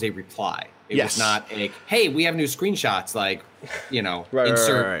joke was a reply. It Yes. was not a, hey, we have new screenshots, like,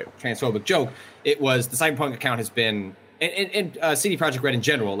 insert right. transphobic joke. It was the Cyberpunk account has been, and CD Projekt Red in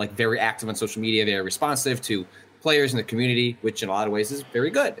general, like very active on social media, very responsive to players in the community, which in a lot of ways is very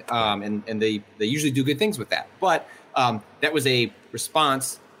good. And they usually do good things with that. But that was a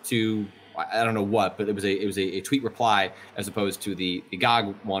response to, I don't know what, but it was a tweet reply as opposed to the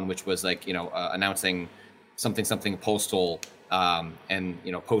GOG one, which was like, announcing something postal And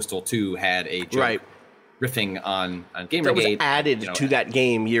Postal 2 had a joke Right. riffing on Gamergate. That was added to that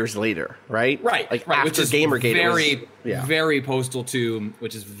game years later, right? Right, Like right, after which is Gamergate, very Postal 2,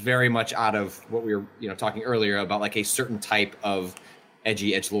 which is very much out of what we were talking earlier about, like a certain type of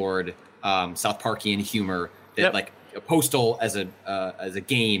edgy edgelord, South Parkian humor that like Postal as a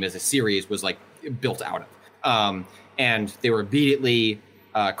game, as a series, was like built out of. And they were immediately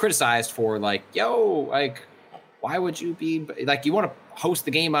criticized for like, why would you be like, you want to host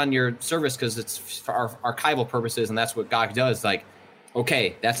the game on your service because it's for our archival purposes and that's what GOG does. Like,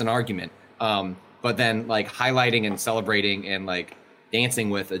 okay, that's an argument. But then like highlighting and celebrating and like dancing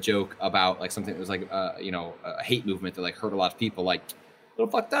with a joke about like something that was like, a hate movement that like hurt a lot of people, like a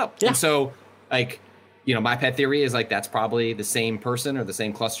little fucked up. Yeah. And so like, my pet theory is like, that's probably the same person or the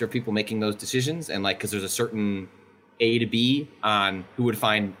same cluster of people making those decisions. And like, cause there's a certain A to B on who would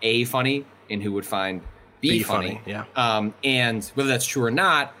find A funny and who would find be funny. Yeah. And whether that's true or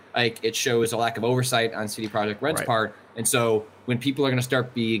not, like it shows a lack of oversight on CD Projekt Red's part. And so when people are going to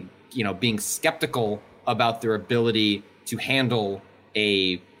start being skeptical about their ability to handle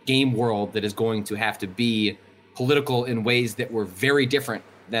a game world that is going to have to be political in ways that were very different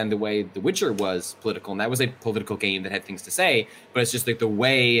than the way The Witcher was political, and that was a political game that had things to say, but it's just like the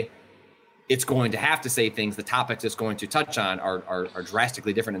way it's going to have to say things, the topics it's going to touch on are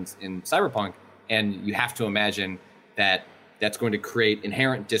drastically different in Cyberpunk. And you have to imagine that that's going to create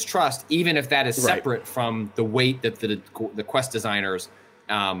inherent distrust, even if that is separate from the weight that the quest designers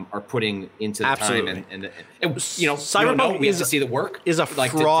are putting into the time. And Cyberpunk we have to see the work. Is a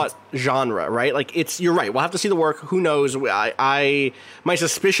fraught genre, right? Like you're right. We'll have to see the work. Who knows? My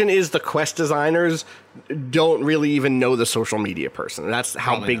suspicion is the quest designers don't really even know the social media person. That's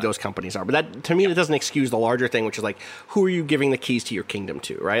how Probably big not. those companies are. But that, to me, it doesn't excuse the larger thing, which is like, who are you giving the keys to your kingdom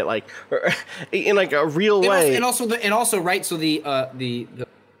to, right? Like, in like a real way. And also, right? So the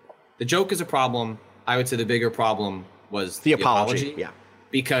joke is a problem. I would say the bigger problem was the apology. Yeah.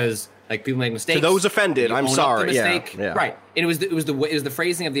 Because like people make mistakes. To those offended, I'm sorry. Yeah. Right. And it was the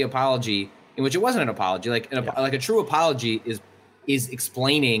phrasing of the apology in which it wasn't an apology. Like like a true apology is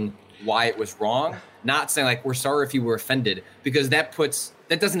explaining why it was wrong, not saying like we're sorry if you were offended, because that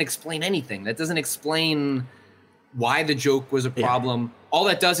doesn't explain anything. That doesn't explain why the joke was a problem. All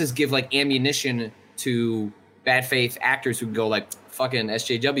that does is give like ammunition to bad faith actors who can go like fucking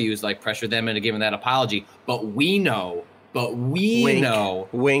SJWs, like pressure them into giving that apology. But we know.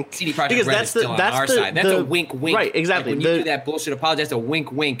 Wink. CD Projekt Because Red that's is still on our side. That's a wink. Right, exactly. Like when you do that bullshit apology, that's a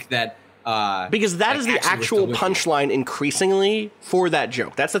wink. That because that is the actual punchline increasingly for that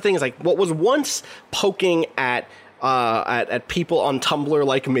joke. That's the thing, is like what was once poking at people on Tumblr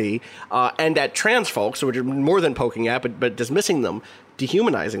like me and at trans folks, which are more than poking at, but dismissing them,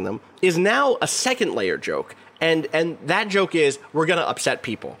 dehumanizing them, is now a second layer joke. And that joke is, we're going to upset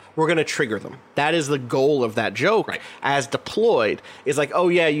people. We're going to trigger them. That is the goal of that joke, as deployed, is like, oh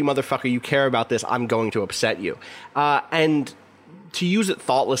yeah, you motherfucker, you care about this, I'm going to upset you. And to use it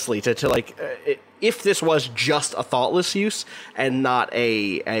thoughtlessly, to like, if this was just a thoughtless use and not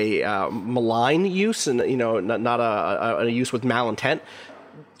a malign use, and not a use with malintent,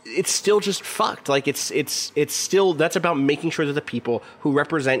 it's still just fucked. Like it's still, that's about making sure that the people who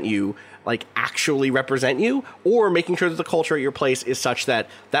represent you like actually represent you, or making sure that the culture at your place is such that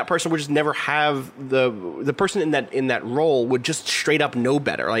that person would just never have the person in that role would just straight up know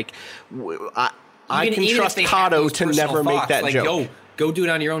better. Like I can trust Kato to never make that like, joke. Go do it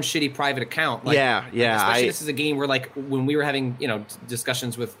on your own shitty private account. Like, especially this is a game where like when we were having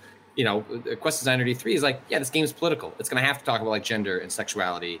discussions with quest designer D3 is like, yeah, this game's political. It's going to have to talk about like gender and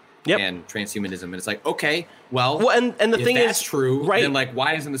sexuality and transhumanism. And it's like, okay, well and the thing is, that's true, right? Then like,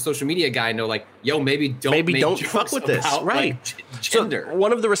 why doesn't the social media guy know like, yo, maybe don't fuck with this, right? Like, gender. So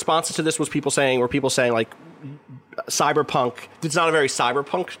one of the responses to this was people saying like, Cyberpunk, it's not a very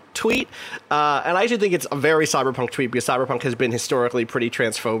Cyberpunk tweet, and I actually think it's a very Cyberpunk tweet, because Cyberpunk has been historically pretty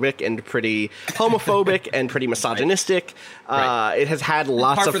transphobic and pretty homophobic and pretty misogynistic. It has had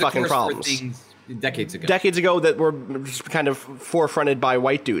lots of fucking problems. Decades ago that were just kind of forefronted by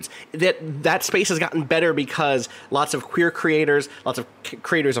white dudes. That space has gotten better because lots of queer creators, lots of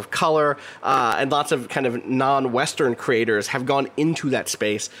creators of color, and lots of kind of non-Western creators have gone into that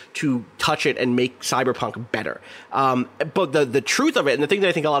space to touch it and make Cyberpunk better. But the truth of it, and the thing that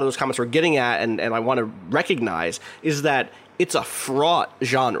I think a lot of those comments were getting at, and I want to recognize, is that it's a fraught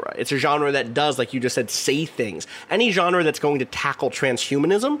genre. It's a genre that does, like you just said, say things. Any genre that's going to tackle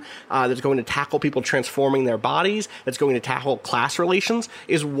transhumanism, that's going to tackle people transforming their bodies, that's going to tackle class relations,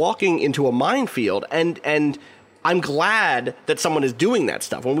 is walking into a minefield. And I'm glad that someone is doing that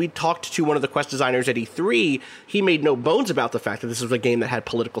stuff. When we talked to one of the quest designers at E3, he made no bones about the fact that this was a game that had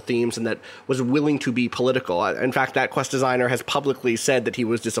political themes and that was willing to be political. In fact, that quest designer has publicly said that he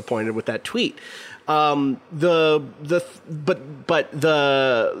was disappointed with that tweet. All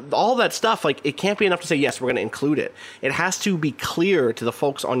that stuff, like, it can't be enough to say, yes, we're going to include it. It has to be clear to the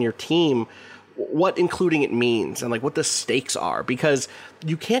folks on your team what including it means and like what the stakes are, because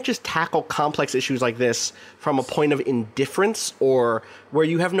you can't just tackle complex issues like this from a point of indifference or where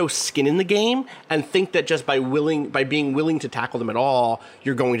you have no skin in the game and think that just by being willing to tackle them at all,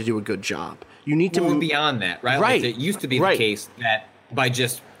 you're going to do a good job. You need to move beyond that, right? Right. Like, it used to be the case that by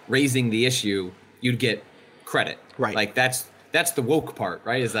just raising the issue, you'd get credit. Right. Like that's the woke part,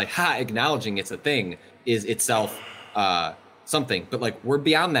 right? Is like, acknowledging it's a thing is itself something, but like we're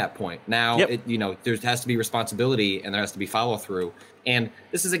beyond that point now. There has to be responsibility and there has to be follow through, and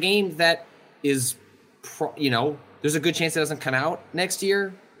this is a game that is there's a good chance it doesn't come out next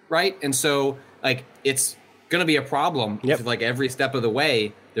year, right? And so like it's gonna be a problem if, like, every step of the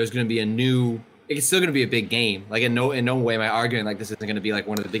way there's gonna be it's still gonna be a big game. Like in no way am I arguing like this isn't gonna be like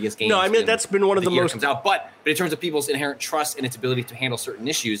one of the biggest games. No, I mean that's been one of the most comes out, but in terms of people's inherent trust and its ability to handle certain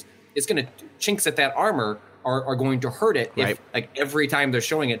issues, it's gonna chinks at that armor are going to hurt it if, like, every time they're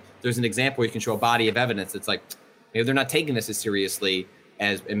showing it, there's an example where you can show a body of evidence. It's like, maybe they're not taking this as seriously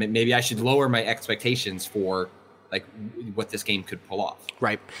as, and maybe I should lower my expectations for, like, what this game could pull off.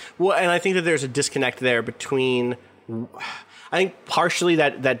 Right. Well, and I think that there's a disconnect there between, I think partially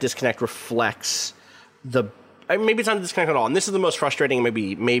that disconnect reflects maybe it's not a disconnect at all. And this is the most frustrating,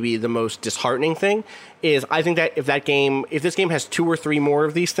 maybe the most disheartening thing, is I think that if this game has 2 or 3 more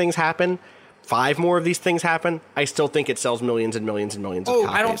of these things happen, 5 more of these things happen, I still think it sells millions and millions and millions of copies.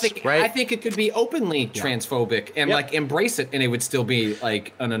 I don't think, right? I think it could be openly transphobic and like embrace it, and it would still be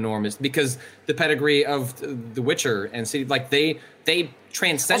like an enormous, because the pedigree of The Witcher and City, like they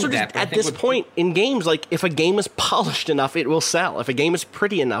transcend also, that. At this point in games, like, if a game is polished enough, it will sell. If a game is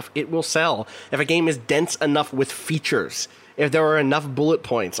pretty enough, it will sell. If a game is dense enough with features, if there are enough bullet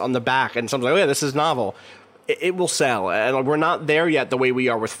points on the back and someone's like, oh yeah, this is novel, it will sell. And we're not there yet the way we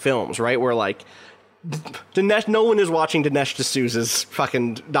are with films, right? We're like, no one is watching Dinesh D'Souza's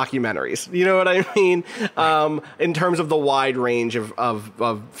fucking documentaries. You know what I mean? Right. In terms of the wide range of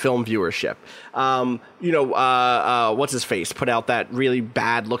film viewership. What's his face put out that really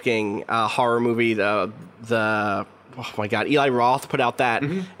bad looking horror movie, oh my God, Eli Roth put out that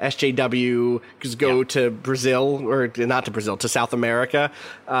SJW, go to Brazil, or not to Brazil, to South America,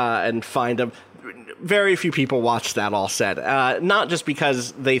 and find a... Very few people watched that, all said. Not just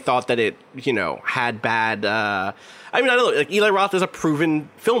because they thought that it, had bad... I don't know. Like, Eli Roth is a proven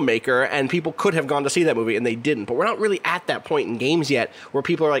filmmaker, and people could have gone to see that movie, and they didn't. But we're not really at that point in games yet where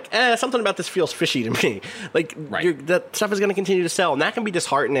people are like, something about this feels fishy to me. Like, that stuff is going to continue to sell, and that can be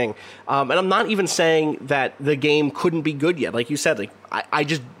disheartening. And I'm not even saying that the game couldn't be good yet. Like you said, like,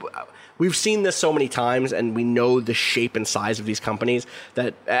 we've seen this so many times, and we know the shape and size of these companies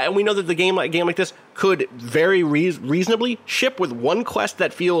and we know that the game like this could very reasonably ship with one quest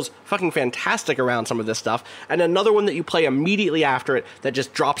that feels fucking fantastic around some of this stuff, and another one that you play immediately after it that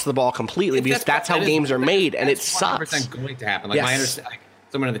just drops the ball completely, because that's how games are made, and it sucks. 100% going to happen. Like,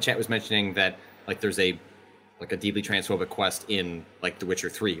 someone in the chat was mentioning that, like, there's a deeply transphobic quest in, like, The Witcher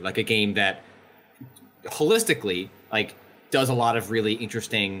 3, like a game that holistically, like, does a lot of really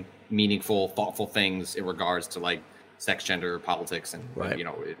interesting, meaningful, thoughtful things in regards to, like, sex, gender, politics, and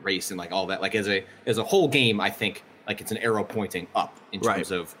race, and like all that. Like, as a whole game, I think, like, it's an arrow pointing up in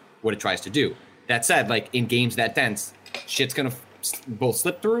terms of what it tries to do. That said, like, in games that dense, shit's gonna both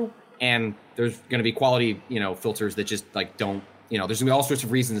slip through, and there's gonna be quality, filters that just, like, don't, there's gonna be all sorts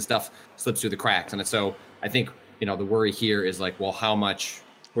of reasons and stuff slips through the cracks. And so I think, the worry here is like, well, how much,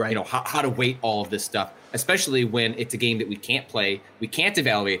 how to weight all of this stuff, especially when it's a game that we can't play, we can't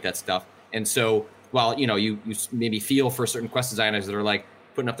evaluate that stuff. And so while, you maybe feel for certain quest designers that are, like,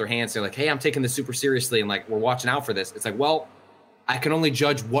 putting up their hands, they're like, hey, I'm taking this super seriously, and, like, we're watching out for this. It's like, well, I can only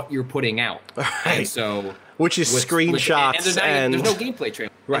judge what you're putting out. Right. And so, which is screenshots, and there's no gameplay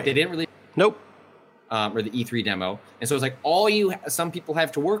trailer. Right. Like, they didn't really. Nope. Or the E3 demo. And so it's like, some people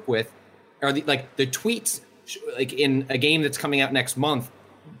have to work with are the tweets, like, in a game that's coming out next month.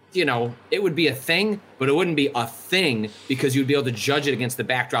 It would be a thing, but it wouldn't be a thing because you'd be able to judge it against the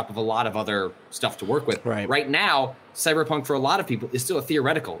backdrop of a lot of other stuff to work with. Right now, Cyberpunk, for a lot of people, is still a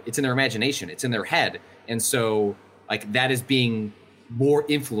theoretical. It's in their imagination. It's in their head. And so, like, that is being more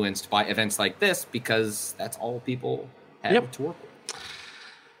influenced by events like this because that's all people have to work with.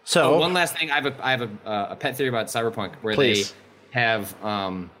 So, one last thing. I have a pet theory about Cyberpunk where please. They have,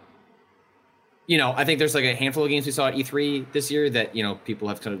 I think there's like a handful of games we saw at E3 this year that, people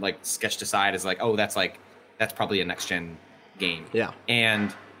have kind of like sketched aside as like, oh, that's probably a next gen game. Yeah.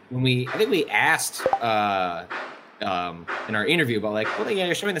 And I think we asked in our interview about like, well,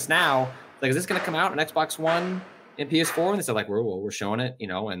 you're showing this now. Like, is this going to come out on Xbox One and PS4? And they said like, we're showing it,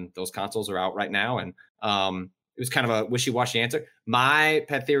 and those consoles are out right now. And it was kind of a wishy-washy answer. My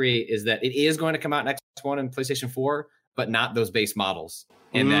pet theory is that it is going to come out on Xbox One and PlayStation 4, but not those base models.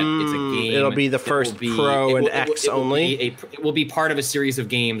 And that it's a game. It'll be the first Pro and X only. It will be part of a series of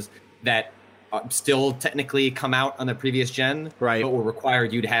games that still technically come out on the previous gen, right? But will require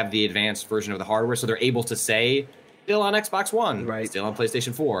you to have the advanced version of the hardware, so they're able to say still on Xbox One, right? Still on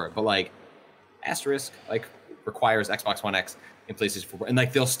PlayStation 4, but like asterisk like requires Xbox One X and PlayStation 4, and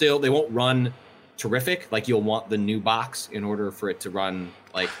like they won't run terrific. Like you'll want the new box in order for it to run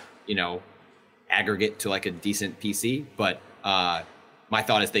like aggregate to like a decent PC, but my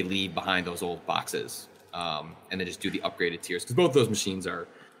thought is they leave behind those old boxes and then just do the upgraded tiers, because both those machines are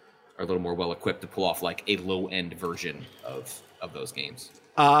a little more well equipped to pull off like a low end version of those games.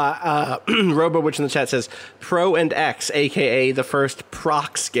 Robo Witch in the chat says Pro and X, aka the first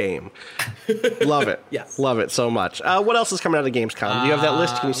Prox game. Love it. Yes, love it so much. What else is coming out of Gamescom? Do you have that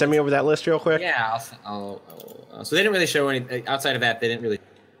list? Can you send me over that list real quick? Yeah. So they didn't really show any outside of that. They didn't really.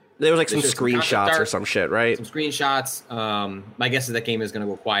 There was like some screenshots or some shit, right? Some screenshots. My guess is that game is going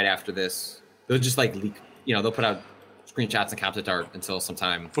to go quiet after this. They'll just like leak. They'll put out screenshots and concept art until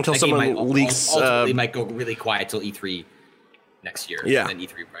sometime. Until someone leaks. Ultimately, might go really quiet till E3 next year. Yeah. And then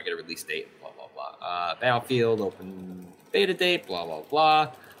E3 will probably get a release date. Blah blah blah. Battlefield open beta date. Blah blah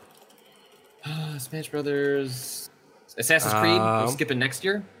blah. Smash Brothers. Assassin's Creed. We're skipping next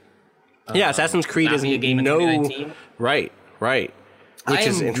year. Yeah, Assassin's Creed is a game in 2019. Right. Which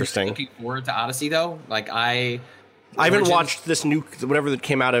is interesting. Really looking forward to Odyssey though. Like I haven't watched this new whatever that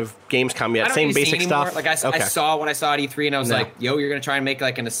came out of Gamescom yet. Same basic stuff. Like I saw what I saw at E3 and I was like, yo, you're gonna try and make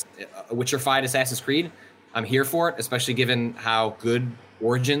like a Witcher-fied Assassin's Creed. I'm here for it, especially given how good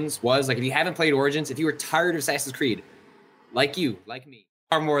Origins was. Like if you haven't played Origins, if you were tired of Assassin's Creed, like me,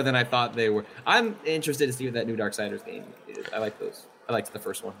 far more than I thought they were. I'm interested to see what that new Darksiders game is. I like those. I liked the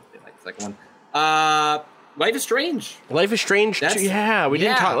first one. I like the second one. Life is Strange. Life is Strange. Yeah, we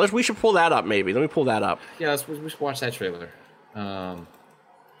didn't talk. We should pull that up. Maybe let me pull that up. Yeah, we should watch that trailer. Do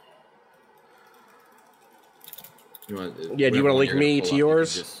you want to link me to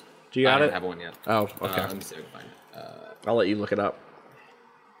yours? Do you got it? I don't have one yet. Oh, okay. Let me see if I can find it. I'll let you look it up.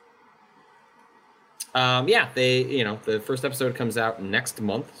 The first episode comes out next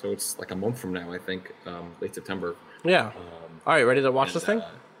month, so it's like a month from now, I think, late September. Yeah. All right, ready to watch this thing?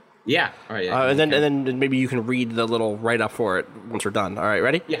 Yeah. All right. Yeah, and then maybe you can read the little write up for it once we're done. All right,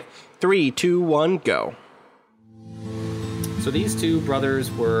 ready? Yeah. 3, 2, 1, go. So these two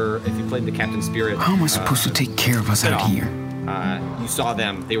brothers were, if you played the Captain Spirit, how am I supposed to take care of us out here? You saw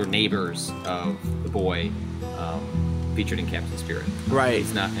them; they were neighbors of the boy featured in Captain Spirit. Right.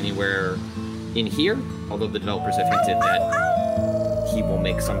 He's not anywhere in here, although the developers have hinted that he will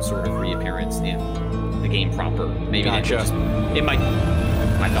make some sort of reappearance in the game proper. Maybe gotcha. It might.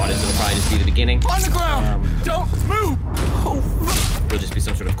 My thought is it'll probably just be the beginning. On the ground! Don't move! There'll just be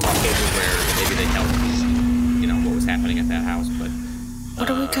some sort of crossover where maybe they help, what was happening at that house. But what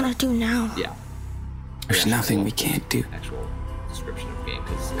are we gonna do now? Yeah. There's nothing we can't do. Actual description of the game,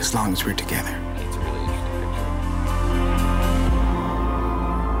 because as long as we're together. It's a really interesting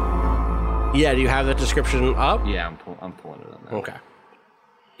picture. Yeah. Do you have the description up? Yeah, I'm pulling it on that. Okay.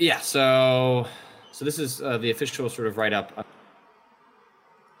 Yeah. So this is the official sort of write up.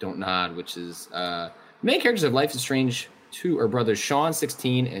 Don't Nod, which is main characters of Life is Strange 2 are brothers Sean,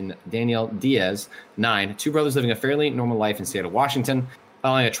 16, and Daniel Diaz, 9. Two brothers living a fairly normal life in Seattle, Washington.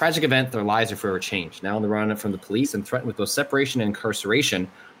 Following a tragic event, their lives are forever changed. Now on the run from the police and threatened with both separation and incarceration,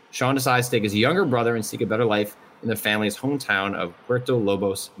 Sean decides to take his younger brother and seek a better life in their family's hometown of Puerto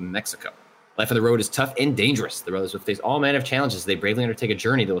Lobos, Mexico. Life on the road is tough and dangerous. The brothers will face all manner of challenges as they bravely undertake a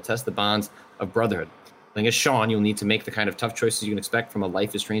journey that will test the bonds of brotherhood. Playing as Sean, you'll need to make the kind of tough choices you can expect from a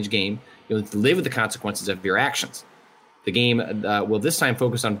Life is Strange game. You'll need to live with the consequences of your actions. The game will this time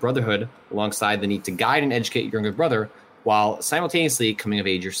focus on brotherhood alongside the need to guide and educate your younger brother while simultaneously coming of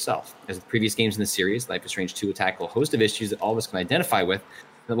age yourself. As the previous games in the series, Life is Strange 2 will tackle a host of issues that all of us can identify with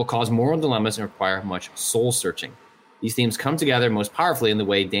that will cause moral dilemmas and require much soul-searching. These themes come together most powerfully in the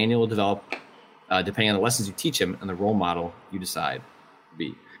way Daniel will develop depending on the lessons you teach him and the role model you decide to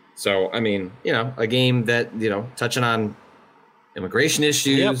be. So, I mean, a game that, touching on immigration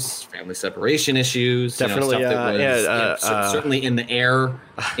issues, family separation issues, definitely, stuff that was certainly in the air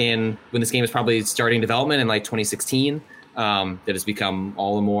when this game was probably starting development in like 2016, that has become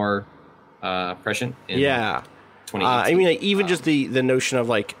all the more prescient. In Yeah. 2018. I mean, like, even just the notion of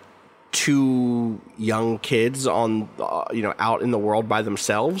like two young kids on out in the world by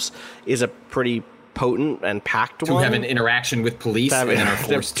themselves is a pretty potent and packed to one. have an interaction with police and then are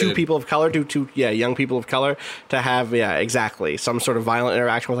forced two to people of color, young people of color to have exactly some sort of violent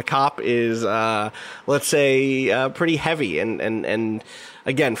interaction with a cop is let's say pretty heavy and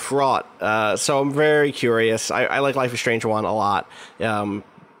again fraught. So I'm very curious. I like Life is Strange 1 a lot,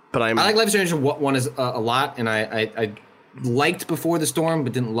 but I like Life is Strange 1 is a lot, and I liked Before the Storm,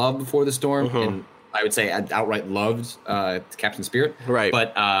 but didn't love Before the Storm, and I would say I outright loved Captain Spirit. Right.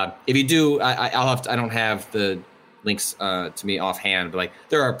 But if you do, I don't have the links to me offhand, but like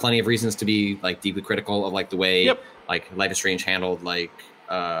there are plenty of reasons to be like deeply critical of like the way like Life is Strange handled like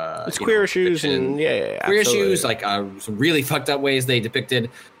it's queer issues and queer absolutely. issues, like some really fucked up ways they depicted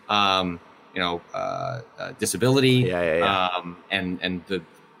disability and the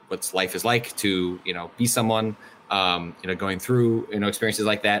what's life is like to be someone going through experiences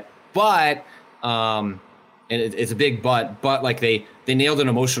like that. But and it's a big but like they nailed an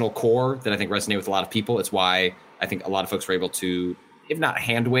emotional core that I think resonated with a lot of people. It's why I think a lot of folks were able to, if not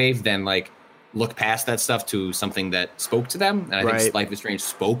hand wave, then like look past that stuff to something that spoke to them. And I think Life is Strange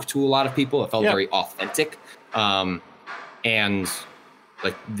spoke to a lot of people. It felt very authentic. And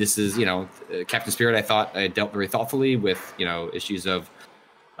like this is, Captain Spirit, I thought I dealt very thoughtfully with, issues of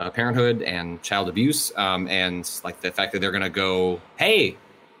parenthood and child abuse. And like the fact that they're going to go, hey,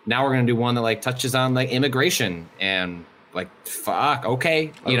 now we're going to do one that like touches on like immigration and like, fuck,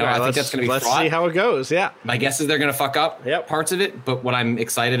 okay. I think that's going to be let's fraught. see how it goes. Yeah. My guess is they're going to fuck up parts of it. But what I'm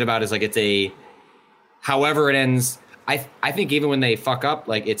excited about is like, however it ends. I think even when they fuck up,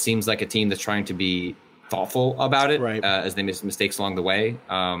 like it seems like a team that's trying to be thoughtful about it as they make mistakes along the way.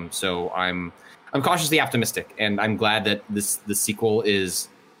 So I'm cautiously optimistic, and I'm glad that the sequel is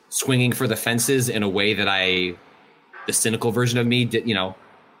swinging for the fences in a way that the cynical version of me did.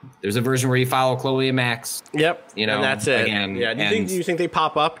 There's a version where you follow Chloe and Max. Yep. And that's it. Again, yeah. Do you think they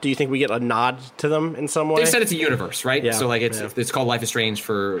pop up? Do you think we get a nod to them in some way? They said it's a universe, right? Yeah. So like it's called Life is Strange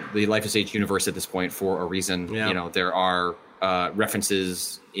for the Life is Strange universe at this point for a reason. Yeah. There are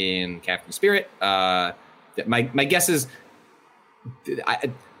references in Captain Spirit. That my guess is,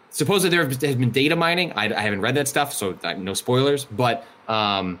 supposedly there has been data mining. I haven't read that stuff, so no spoilers. But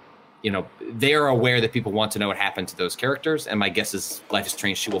they are aware that people want to know what happened to those characters, and my guess is Life is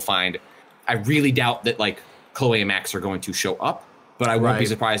Strange. She will find. I really doubt that like Chloe and Max are going to show up, but I won't be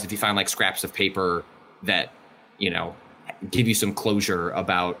surprised if you find like scraps of paper that give you some closure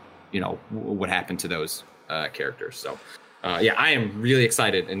about what happened to those characters. So I am really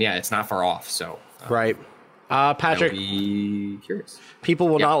excited, and it's not far off. So Patrick, be curious. People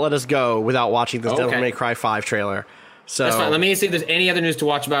will not let us go without watching this Devil May Cry 5 trailer. So that's fine. Let me see if there's any other news to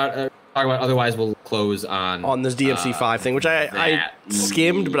talk about. Otherwise, we'll close on this DMC 5 thing, which I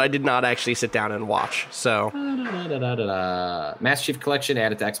skimmed, but I did not actually sit down and watch. So Master Chief Collection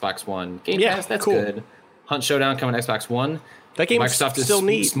added to Xbox One. Game Pass, that's cool. Good. Hunt Showdown coming to Xbox One. That game Microsoft is still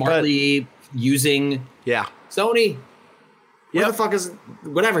neat, smartly using Sony. What the fuck is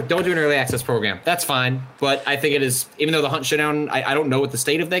whatever? Don't do an early access program. That's fine. But I think it is, even though the Hunt Showdown, I don't know what the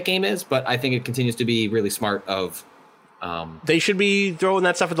state of that game is, but I think it continues to be really smart of. They should be throwing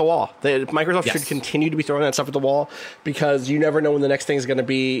that stuff at the wall. Microsoft should continue to be throwing that stuff at the wall, because you never know when the next thing is going to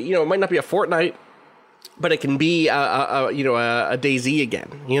be. It might not be a Fortnite, but it can be a DayZ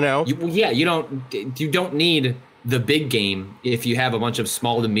again. You don't need the big game if you have a bunch of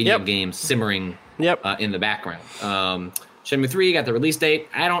small to medium games simmering in the background. Shenmue 3 got the release date.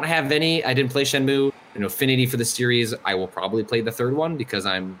 I don't have any. I didn't play Shenmue. Affinity for the series. I will probably play the third one because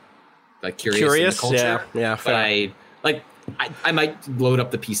I'm like curious in the culture. Yeah. But I might load up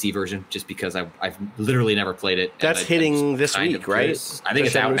the PC version just because I've literally never played it. That's hitting this week, right? I think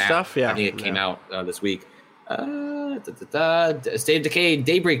it's out now. Stuff? Yeah. I think it came out this week. State of Decay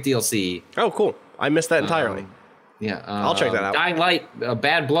Daybreak DLC. Oh, cool. I missed that entirely. I'll check that out. Dying Light,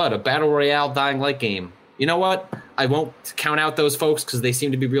 Bad Blood, a Battle Royale Dying Light game. You know what? I won't count out those folks because they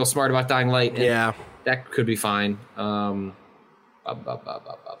seem to be real smart about Dying Light. And that could be fine. The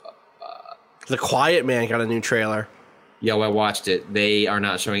Quiet Man got a new trailer. Yo, I watched it. They are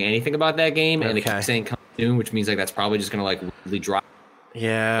not showing anything about that game, and it keeps saying coming soon, which means like that's probably just gonna like really drop.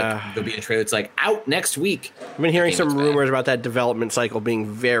 Yeah, like, there'll be a trailer that's like out next week. I've been hearing some rumors about that development cycle being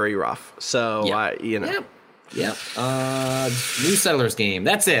very rough. So New Settlers game.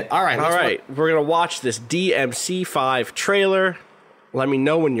 That's it. All right. We're gonna watch this DMC 5 trailer. Let me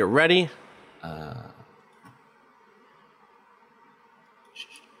know when you're ready.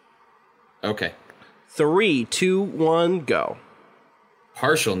 Okay. 3, 2, 1, go.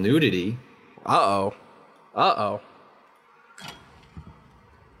 Partial nudity. Uh-oh. Uh-oh.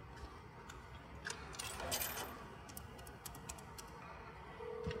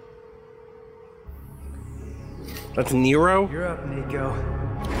 That's Nero? You're up, Nico.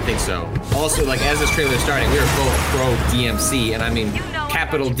 I think so. Also, like, as this trailer is starting, we are both pro DMC, and I mean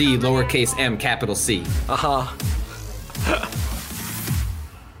capital D, lowercase m, capital C. Uh-huh.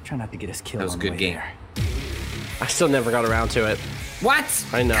 Try not to get us killed. That was a on the good way game. there. I still never got around to it. What?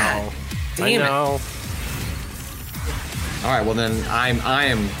 I know. God damn I know. All right, well then I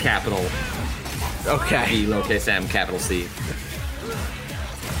am capital Okay. D, lowercase m, capital C.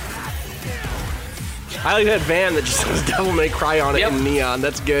 I like that van that just says Devil May Cry on it Yep. in neon.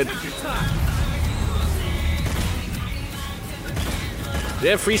 That's good.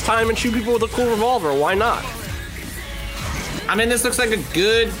 Yeah, freeze time and shoot people with a cool revolver. Why not? I mean, this looks like a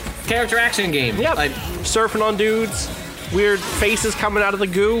good character action game. Yep. Like, Surfing on dudes. Weird faces coming out of the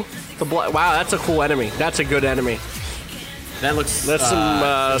goo. Wow, that's a cool enemy. That's a good enemy. that looks. That's some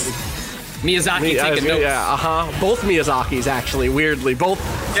Miyazaki taking notes. Yeah, both Miyazakis actually. Weirdly, both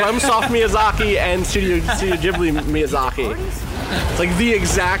FromSoft Miyazaki and Studio Ghibli Miyazaki. It's like the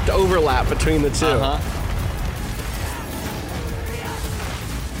exact overlap between the two.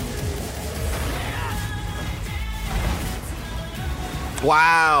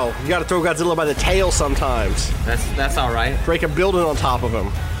 Wow, you gotta throw Godzilla by the tail sometimes. That's all right. Break a building on top of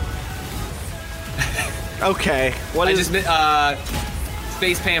him. Okay, what I is? just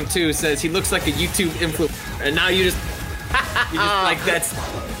Space Pam 2 says he looks like a YouTube influencer, and now you just like that's.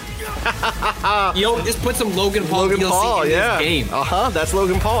 Yo, just put some Logan Paul Logan DLC Paul, in yeah. this game. That's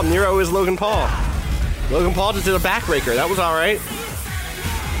Logan Paul. Nero is Logan Paul. Logan Paul just did a backbreaker. That was all right.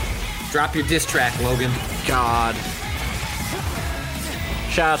 Drop your diss track, Logan. God.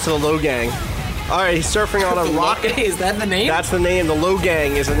 Shout out to the Low Gang. All right, he's surfing on a rocket. Is that the name? That's the name. The Low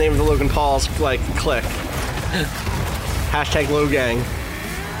Gang is the name of the Logan Paul's like clique. Hashtag Low Gang.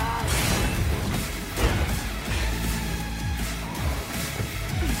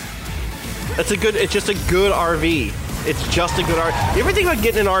 It's just a good RV. It's just a good RV. You ever think about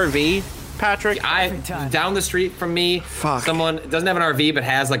getting an RV, Patrick? Down the street from me, someone doesn't have an RV but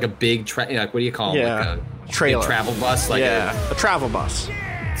has like a big like what do you call them? Yeah. Like a trailer. big travel bus. Like a travel bus.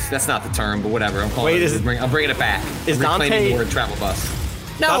 That's not the term, but whatever. I'm calling Wait, I'm bringing it back. Is I'm reclaiming Dante- the word travel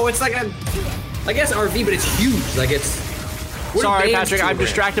bus? No, it's like a, I guess RV, but it's huge. Like it's. Sorry, Patrick. I'm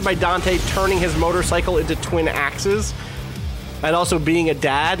distracted by Dante turning his motorcycle into twin axes. And also being a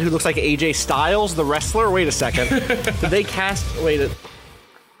dad who looks like AJ Styles, the wrestler. Wait a second. Did they cast? Wait.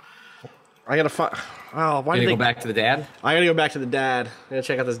 I gotta find. Oh, why did they go back to the dad? I gotta go back to the dad. I'm gonna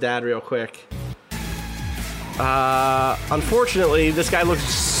check out this dad real quick. Unfortunately, this guy looks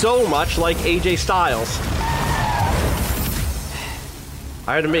so much like AJ Styles.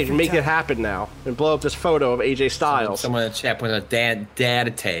 I had to make it happen now and blow up this photo of AJ Styles. Someone in the chat pointed out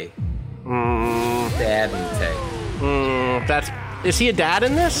Dad-Tay. Dad-Tay. Is he a dad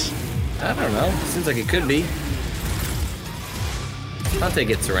in this? I don't know. Seems like it could be. Dante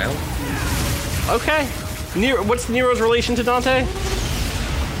gets around. Okay. What's Nero's relation to Dante?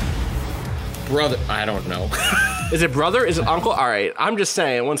 Brother, I don't know. Is it brother? Is it uncle? All right. I'm just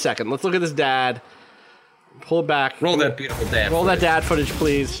saying. 1 second. Let's look at this dad. Pull it back. Roll that beautiful dad. Roll that dad footage,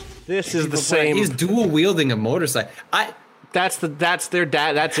 please. This is the same. He's dual wielding a motorcycle. That's their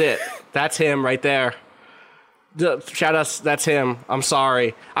dad. That's it. That's him right there. Shout us. That's him. I'm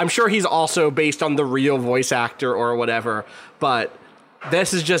sorry. I'm sure he's also based on the real voice actor or whatever, but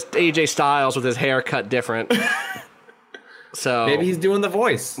this is just AJ Styles with his hair cut different. So maybe he's doing the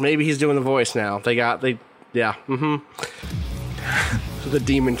voice. Maybe he's doing the voice now. Yeah. The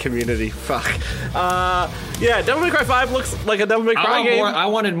demon community. Fuck. Yeah, Devil May Cry 5 looks like a Devil May Cry game. I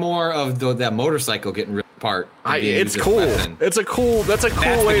wanted more of that motorcycle getting ripped apart. It's cool. That's a cool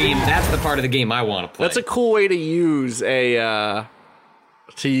way. That's the part of the game I want to play. That's a cool way to use a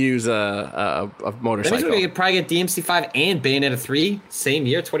motorcycle. That means we could probably get DMC5 and Bayonetta 3 same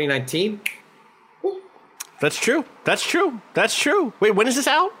year, 2019. That's true. Wait, when is this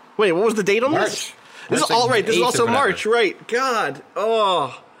out? Wait, what was the date on this? This is all right. This is also March, right? God.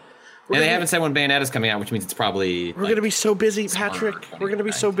 Oh. And they haven't said when Bayonetta's coming out, which means it's probably. We're gonna be so busy, Patrick. We're gonna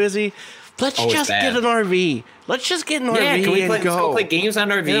be so busy. Let's just get an RV. Let's just get an RV and go. Let's go play games on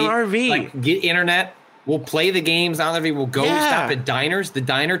RV. Get an RV. Like, get internet. We'll play the games on RV. We'll go stop at diners. The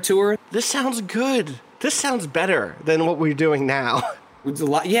diner tour. This sounds good. This sounds better than what we're doing now. We'll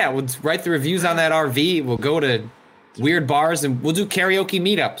write the reviews on that RV. We'll go to weird bars and we'll do karaoke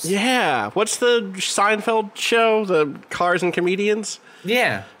meetups. Yeah. What's the Seinfeld show? The Cars and Comedians?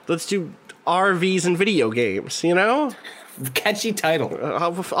 Yeah. Let's do RVs and video games, you know? catchy title.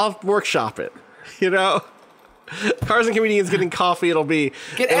 I'll workshop it. You know, Cars and Comedians getting coffee. It'll be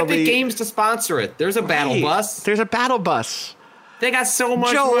Epic Games to sponsor it. There's a battle bus. There's a battle bus. They got so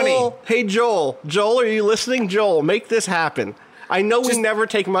much Joel, money. Hey Joel, are you listening? Joel, make this happen. I know we never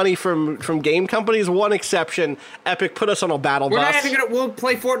take money from game companies. One exception, Epic put us on a battle bus. We'll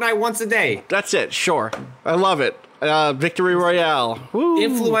play Fortnite once a day. That's it. Sure, I love it. Victory Royale. Woo.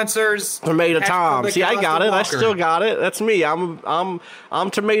 Influencers. Tomato Tom. See, I got it. I still got it. That's me. I'm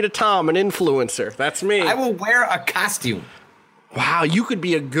Tomato Tom, an influencer. That's me. I will wear a costume. Wow, you could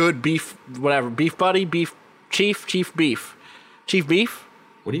be a good beef buddy, beef chief beef. Chief beef?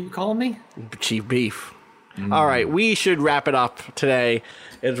 What are you calling me? Chief beef. All right, we should wrap it up today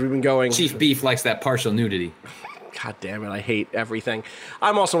as we've been going. Chief Beef likes that partial nudity. God damn it, I hate everything.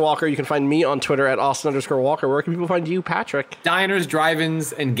 I'm Austin Walker. You can find me on Twitter at Austin_Walker. Where can people find you, Patrick? Diners,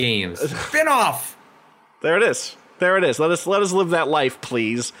 drive-ins, and games. Spin-off! There it is. Let us live that life,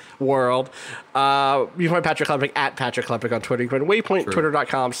 please, world. You can find Patrick Klepek at Patrick Klepek on Twitter. You can find Waypoint,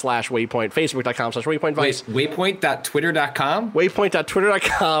 Twitter.com/Waypoint, Facebook.com/Waypoint, Vice. Wait, Waypoint.twitter.com?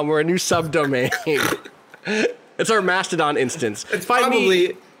 Waypoint.twitter.com. We're a new subdomain. It's our Mastodon instance. That's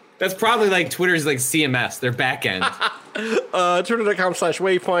probably like Twitter's like CMS, their back end.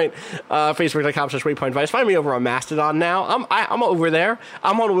 Twitter.com/Waypoint, Facebook.com/Waypoint Vice. Find me over on Mastodon now. I'm over there.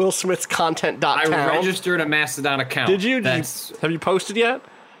 I'm on WillSmithsContent.com. I registered a Mastodon account. Did you? Have you posted yet?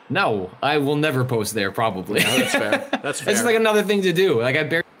 No, I will never post there. Probably. No, that's fair. That's fair. It's like another thing to do. Like I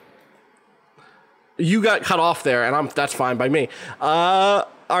barely. You got cut off there, and that's fine by me. All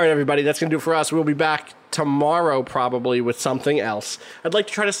right, everybody, that's gonna do it for us. We'll be back tomorrow probably with something else. I'd like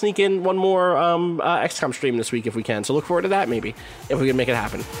to try to sneak in one more XCOM stream this week if we can, so look forward to that maybe, if we can make it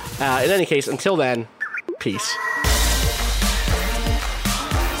happen. In any case, until then, peace.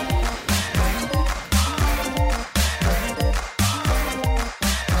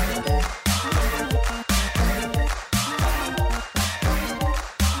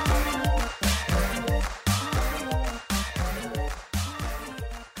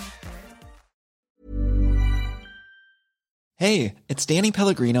 Hey, it's Danny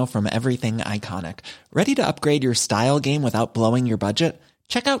Pellegrino from Everything Iconic. Ready to upgrade your style game without blowing your budget?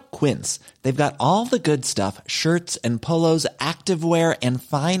 Check out Quince. They've got all the good stuff, shirts and polos, activewear, and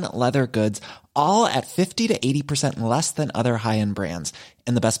fine leather goods, all at 50 to 80% less than other high-end brands.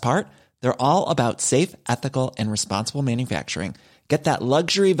 And the best part? They're all about safe, ethical, and responsible manufacturing. Get that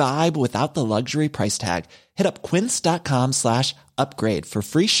luxury vibe without the luxury price tag. Hit up quince.com/upgrade for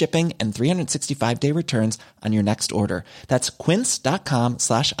free shipping and 365-day returns on your next order. That's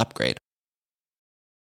quince.com/upgrade.